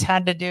cleanup he's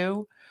had to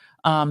do,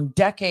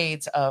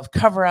 decades of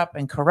cover up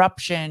and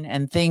corruption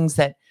and things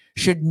that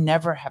should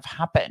never have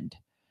happened.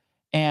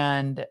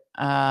 And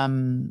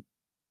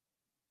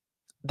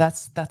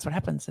that's what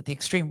happens at the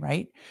extreme,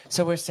 right?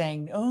 So we're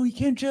saying, oh, you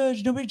can't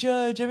judge, nobody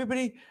judge,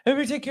 everybody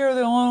take care of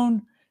their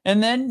own.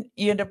 And then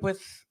you end up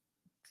with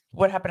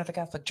what happened at the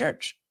Catholic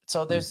Church.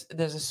 So there's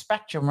a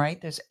spectrum,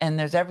 right? There's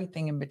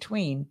everything in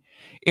between.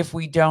 If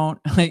we don't,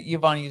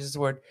 Yvonne uses the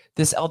word,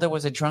 this elder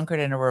was a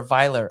drunkard and a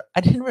reviler. I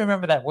didn't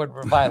remember that word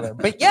reviler,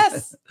 but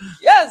yes.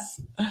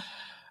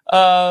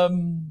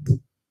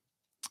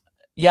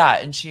 Yeah.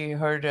 And she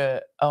heard,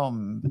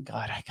 oh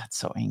God, I got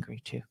so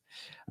angry too.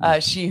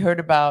 She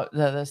heard about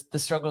the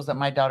struggles that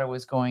my daughter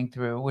was going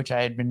through, which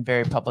I had been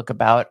very public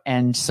about.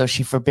 And so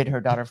she forbid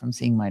her daughter from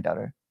seeing my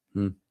daughter.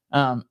 And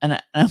I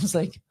was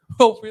like,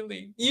 oh,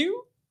 really?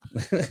 You?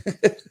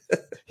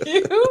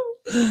 You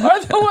are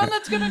the one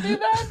that's going to do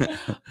that?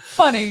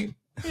 Funny.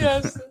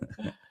 Yes.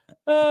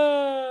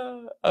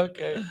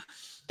 Okay.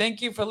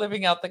 Thank you for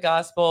living out the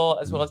gospel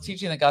as well as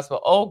teaching the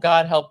gospel. Oh,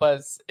 God help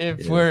us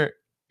if we're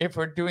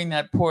doing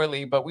that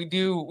poorly, but we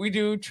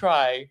do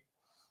try.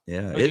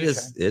 Yeah, it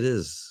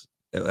is.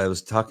 I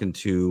was talking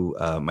to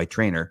my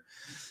trainer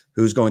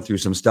who's going through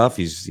some stuff.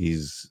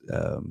 He's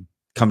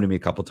come to me a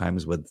couple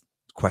times with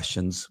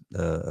questions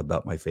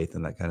about my faith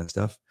and that kind of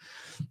stuff.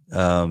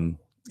 And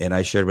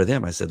I shared with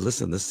him, I said,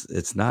 listen,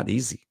 it's not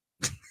easy.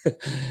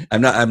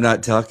 I'm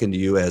not talking to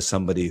you as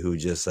somebody who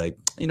just like,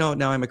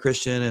 now I'm a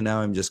Christian and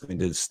now I'm just going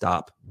to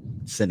stop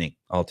sinning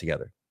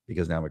altogether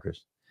because now I'm a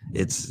Christian.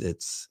 It's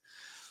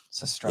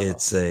a struggle.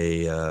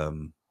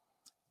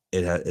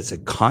 It's a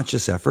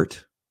conscious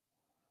effort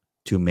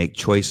to make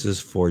choices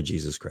for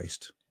Jesus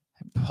Christ.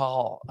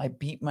 Paul, I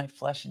beat my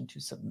flesh into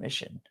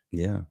submission.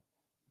 Yeah.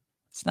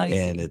 It's not easy.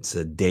 And it's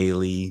a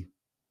daily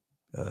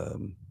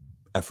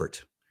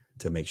effort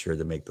to make sure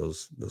to make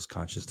those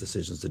conscious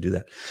decisions to do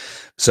that.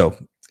 So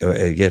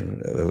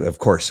again, of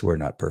course, we're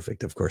not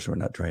perfect. Of course, we're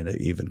not trying to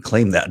even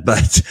claim that,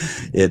 but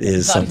it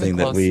is something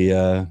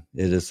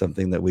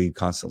that we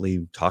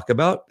constantly talk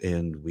about,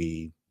 and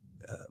we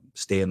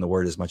stay in the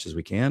Word as much as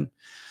we can.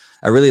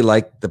 I really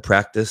like the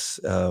practice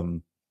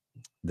that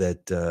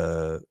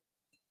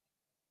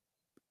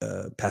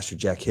Pastor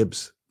Jack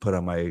Hibbs put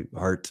on my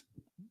heart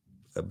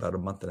about a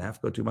month and a half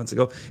ago, 2 months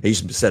ago.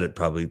 He's said it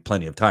probably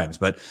plenty of times,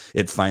 but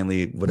it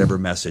finally, whatever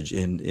message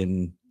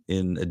in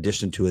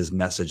addition to his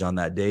message on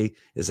that day,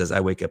 it says, I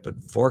wake up at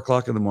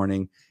 4:00 in the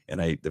morning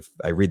and I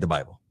read the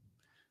Bible.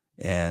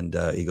 And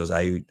he goes,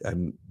 I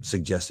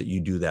suggest that you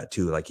do that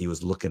too. Like he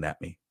was looking at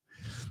me.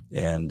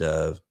 And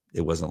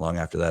it wasn't long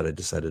after that, I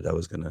decided I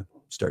was going to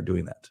start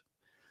doing that.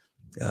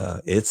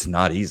 It's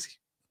not easy.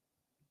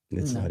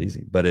 It's not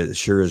easy, but it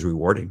sure is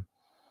rewarding.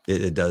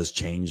 It does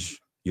change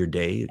your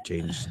day. It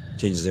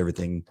changes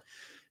everything.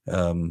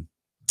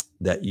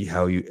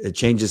 It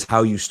changes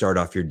how you start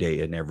off your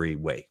day in every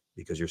way,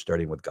 because you're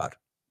starting with God.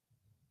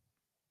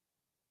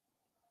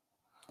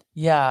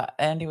 Yeah,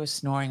 Andy was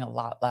snoring a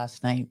lot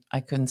last night. I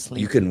couldn't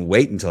sleep. You couldn't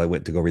wait until I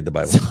went to go read the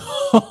Bible.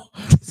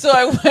 So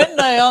I went and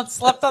I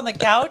slept on the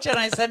couch, and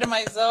I said to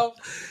myself,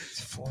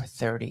 it's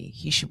 4:30.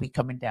 He should be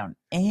coming down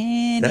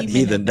any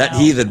minute now. That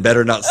heathen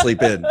better not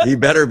sleep in. He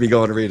better be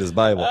going to read his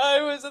Bible.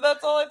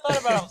 That's all I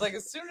thought about. I was like,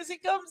 as soon as he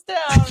comes down,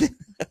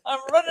 I'm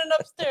running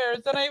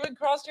upstairs. Then I even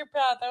crossed your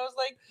path. I was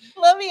like,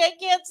 Lovey, I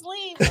can't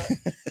sleep.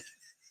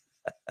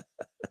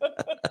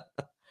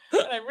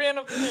 And I ran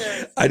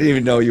upstairs. I didn't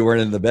even know you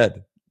weren't in the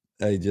bed.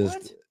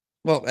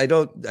 Well, I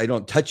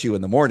don't touch you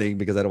in the morning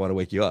because I don't want to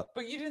wake you up.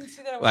 But you didn't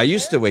see that. Well, I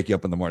used to wake you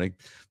up in the morning,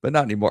 but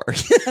not anymore.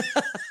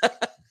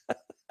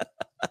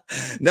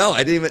 No,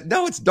 I didn't even.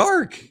 No, it's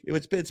dark.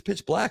 It's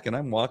pitch black, and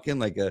I'm walking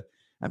like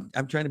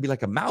I'm trying to be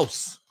like a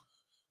mouse.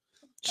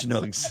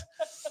 Schnugs.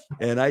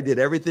 And I did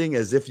everything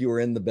as if you were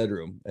in the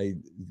bedroom. That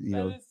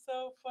is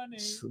so funny.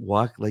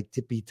 Walk like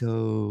tippy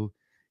toe,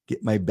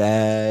 get my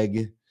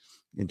bag,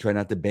 and try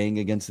not to bang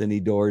against any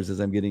doors as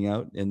I'm getting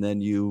out. And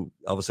then you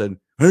all of a sudden,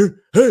 hey,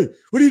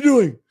 what are you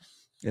doing?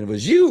 And it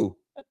was you.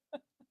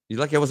 You're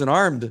like I wasn't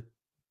armed.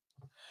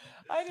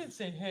 I didn't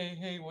say,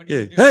 hey, what are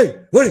you doing? Hey,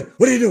 what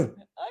are you doing?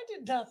 I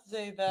did not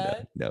say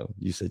that. No,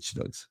 you said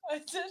Schnugs.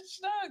 I said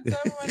Schnugs.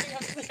 I'm running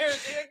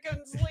upstairs. I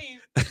couldn't sleep.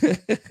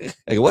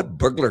 Like, what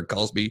burglar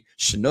calls me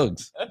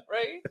Schnugs?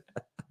 Right?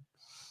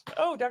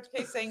 Oh, Dr.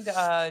 K saying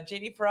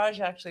JD Faraj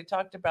actually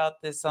talked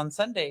about this on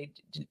Sunday,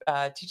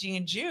 teaching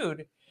in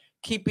Jude,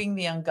 keeping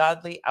the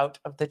ungodly out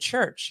of the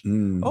church.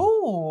 Mm.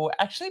 Oh,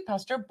 actually,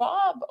 Pastor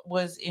Bob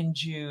was in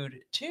Jude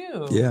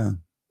too. Yeah.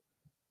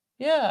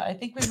 Yeah, I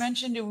think we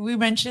mentioned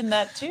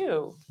that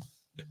too.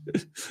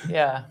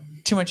 Yeah,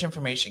 too much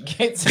information.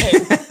 Can't say.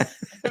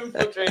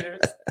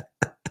 Infiltrators.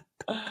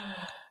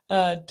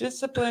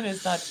 Discipline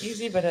is not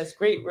easy, but has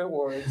great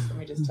rewards. Let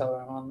me just tell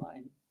her I'm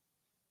online.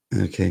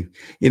 Okay.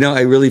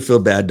 I really feel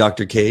bad.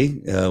 Dr. K,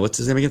 what's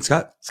his name again?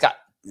 Scott?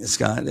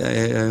 Scott.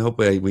 I hope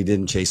we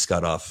didn't chase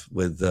Scott off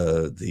with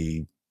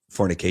the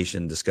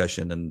fornication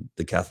discussion in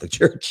the Catholic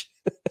Church.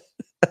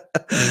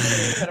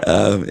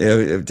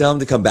 Tell him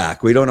to come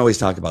back. We don't always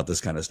talk about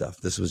this kind of stuff.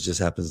 This just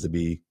happens to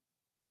be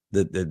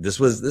this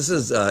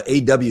is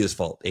AW's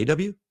fault.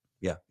 AW?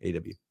 Yeah,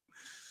 AW.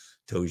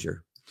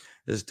 Tozier.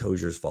 This is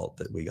Tozier's fault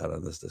that we got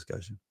on this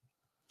discussion.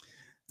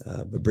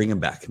 But bring him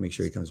back. Make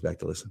sure he comes back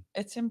to listen.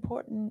 It's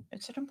important.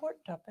 It's an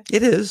important topic.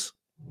 It is.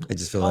 I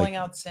just feel calling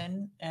out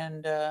sin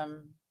and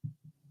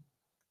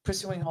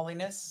pursuing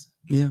holiness.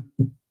 Yeah.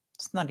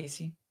 It's not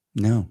easy.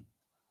 No.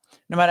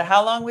 No matter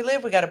how long we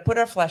live, we got to put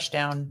our flesh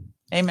down.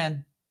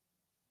 Amen.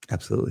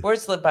 Absolutely.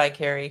 Words live by,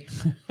 Carrie.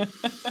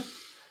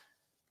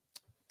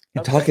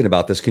 And talking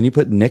about this, can you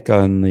put Nick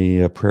on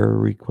the prayer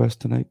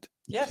request tonight?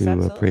 Yes, to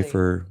absolutely. Pray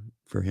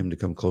for him to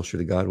come closer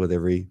to God with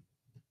every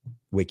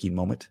waking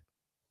moment.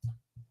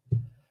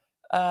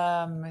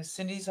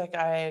 Cindy's like,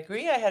 I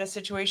agree. I had a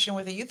situation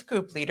with a youth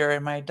group leader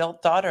and my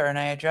adult daughter, and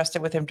I addressed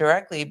it with him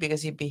directly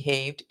because he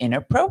behaved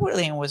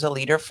inappropriately and was a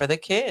leader for the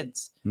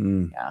kids.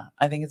 Yeah,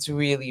 I think it's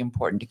really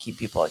important to keep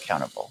people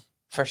accountable,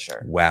 for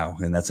sure. Wow.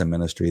 And that's a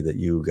ministry that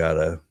you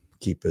gotta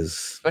keep as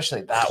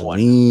especially that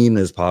clean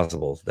as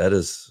possible. That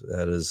is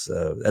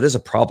a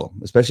problem,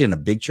 especially in a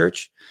big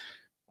church.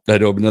 I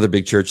know another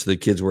big church, the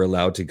kids were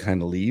allowed to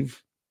kind of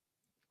leave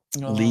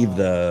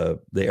the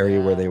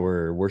area where they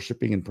were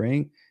worshiping and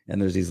praying.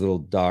 And there's these little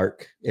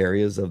dark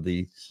areas of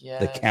the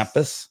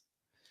campus.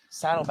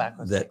 Saddleback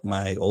was that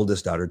my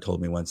oldest daughter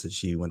told me once that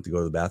she went to go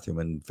to the bathroom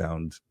and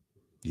found,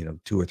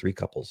 2 or 3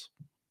 couples.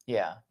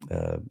 Yeah.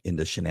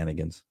 Into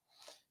shenanigans.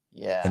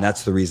 Yeah. And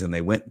that's the reason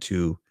they went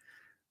to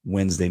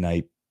Wednesday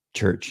night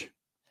church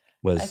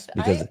was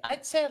because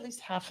I'd say at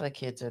least half of the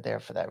kids are there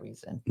for that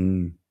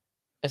reason.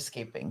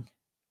 Escaping.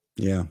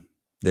 Yeah.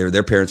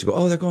 Their parents go,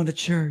 oh, they're going to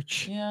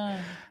church.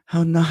 Yeah.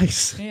 How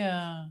nice.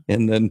 Yeah.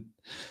 And then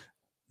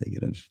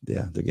they're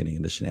getting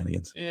into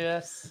shenanigans.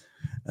 Yes.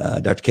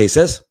 Dr. K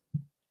says,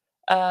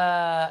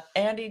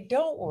 Andy,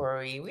 don't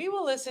worry. We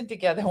will listen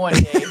together one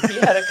day. He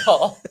had a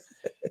call.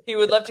 He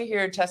would love to hear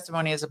your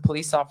testimony as a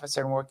police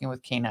officer and working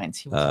with canines.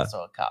 He was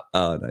also a cop.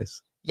 Oh,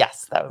 nice.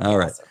 Yes, that would be all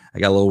right. Awesome. I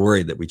got a little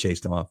worried that we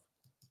chased him off.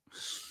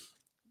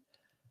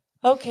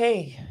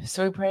 Okay,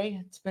 so we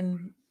pray. It's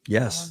been a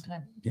long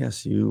time.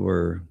 Yes, you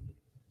were.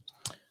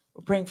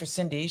 We're praying for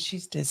Cindy.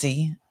 She's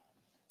dizzy.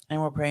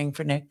 And we're praying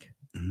for Nick.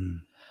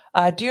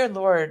 Dear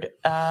Lord,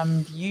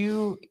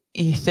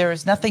 there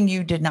is nothing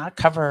you did not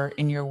cover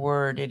in your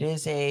word. It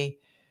is a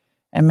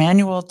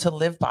manual to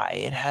live by.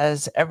 It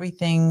has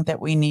everything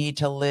that we need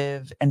to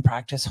live and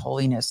practice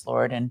holiness,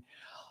 Lord. And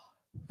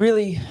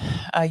really,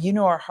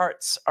 our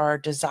hearts, our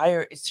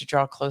desire is to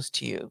draw close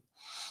to you.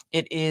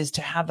 It is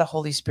to have the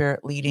Holy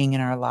Spirit leading in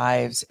our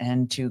lives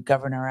and to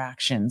govern our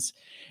actions.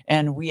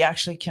 And we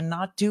actually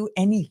cannot do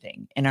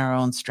anything in our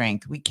own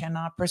strength. We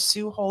cannot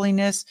pursue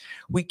holiness.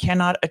 We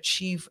cannot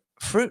achieve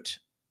fruit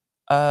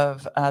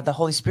of the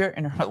Holy Spirit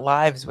in our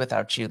lives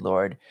without you,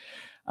 Lord.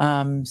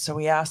 So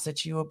we ask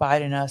that you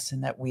abide in us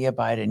and that we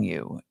abide in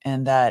you,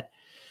 and that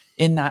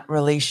in that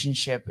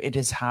relationship, it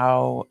is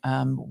how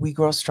we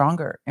grow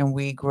stronger and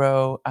we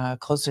grow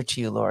closer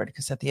to you, Lord,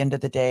 because at the end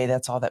of the day,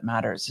 that's all that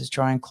matters, is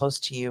drawing close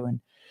to you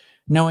and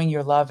knowing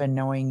your love and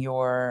knowing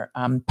your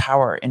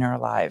power in our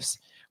lives.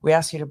 We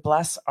ask you to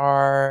bless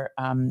our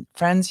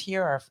friends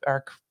here,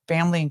 our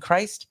family in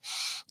Christ,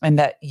 and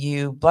that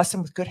you bless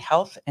them with good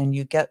health and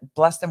you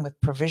bless them with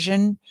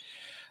provision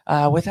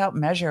without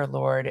measure,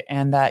 Lord,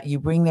 and that you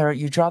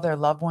draw their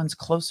loved ones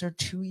closer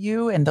to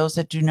you, and those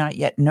that do not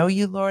yet know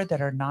you, Lord,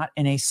 that are not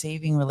in a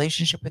saving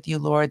relationship with you,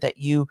 Lord, that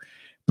you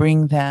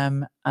bring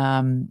them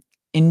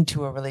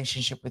into a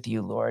relationship with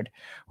you, Lord.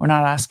 We're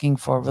not asking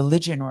for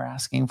religion. We're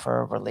asking for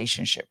a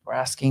relationship. We're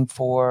asking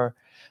for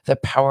the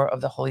power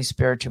of the Holy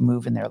Spirit to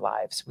move in their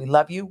lives. We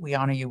love you. We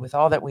honor you with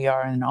all that we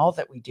are and all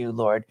that we do,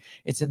 Lord.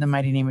 It's in the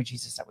mighty name of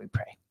Jesus that we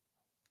pray.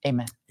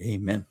 Amen.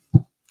 Amen.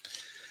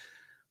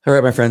 All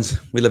right, my friends.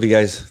 We love you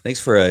guys. Thanks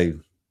for a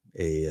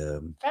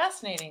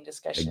fascinating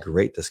discussion. A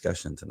great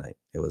discussion tonight.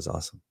 It was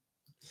awesome.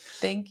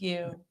 Thank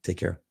you. Take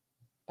care.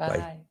 Bye.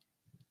 Bye.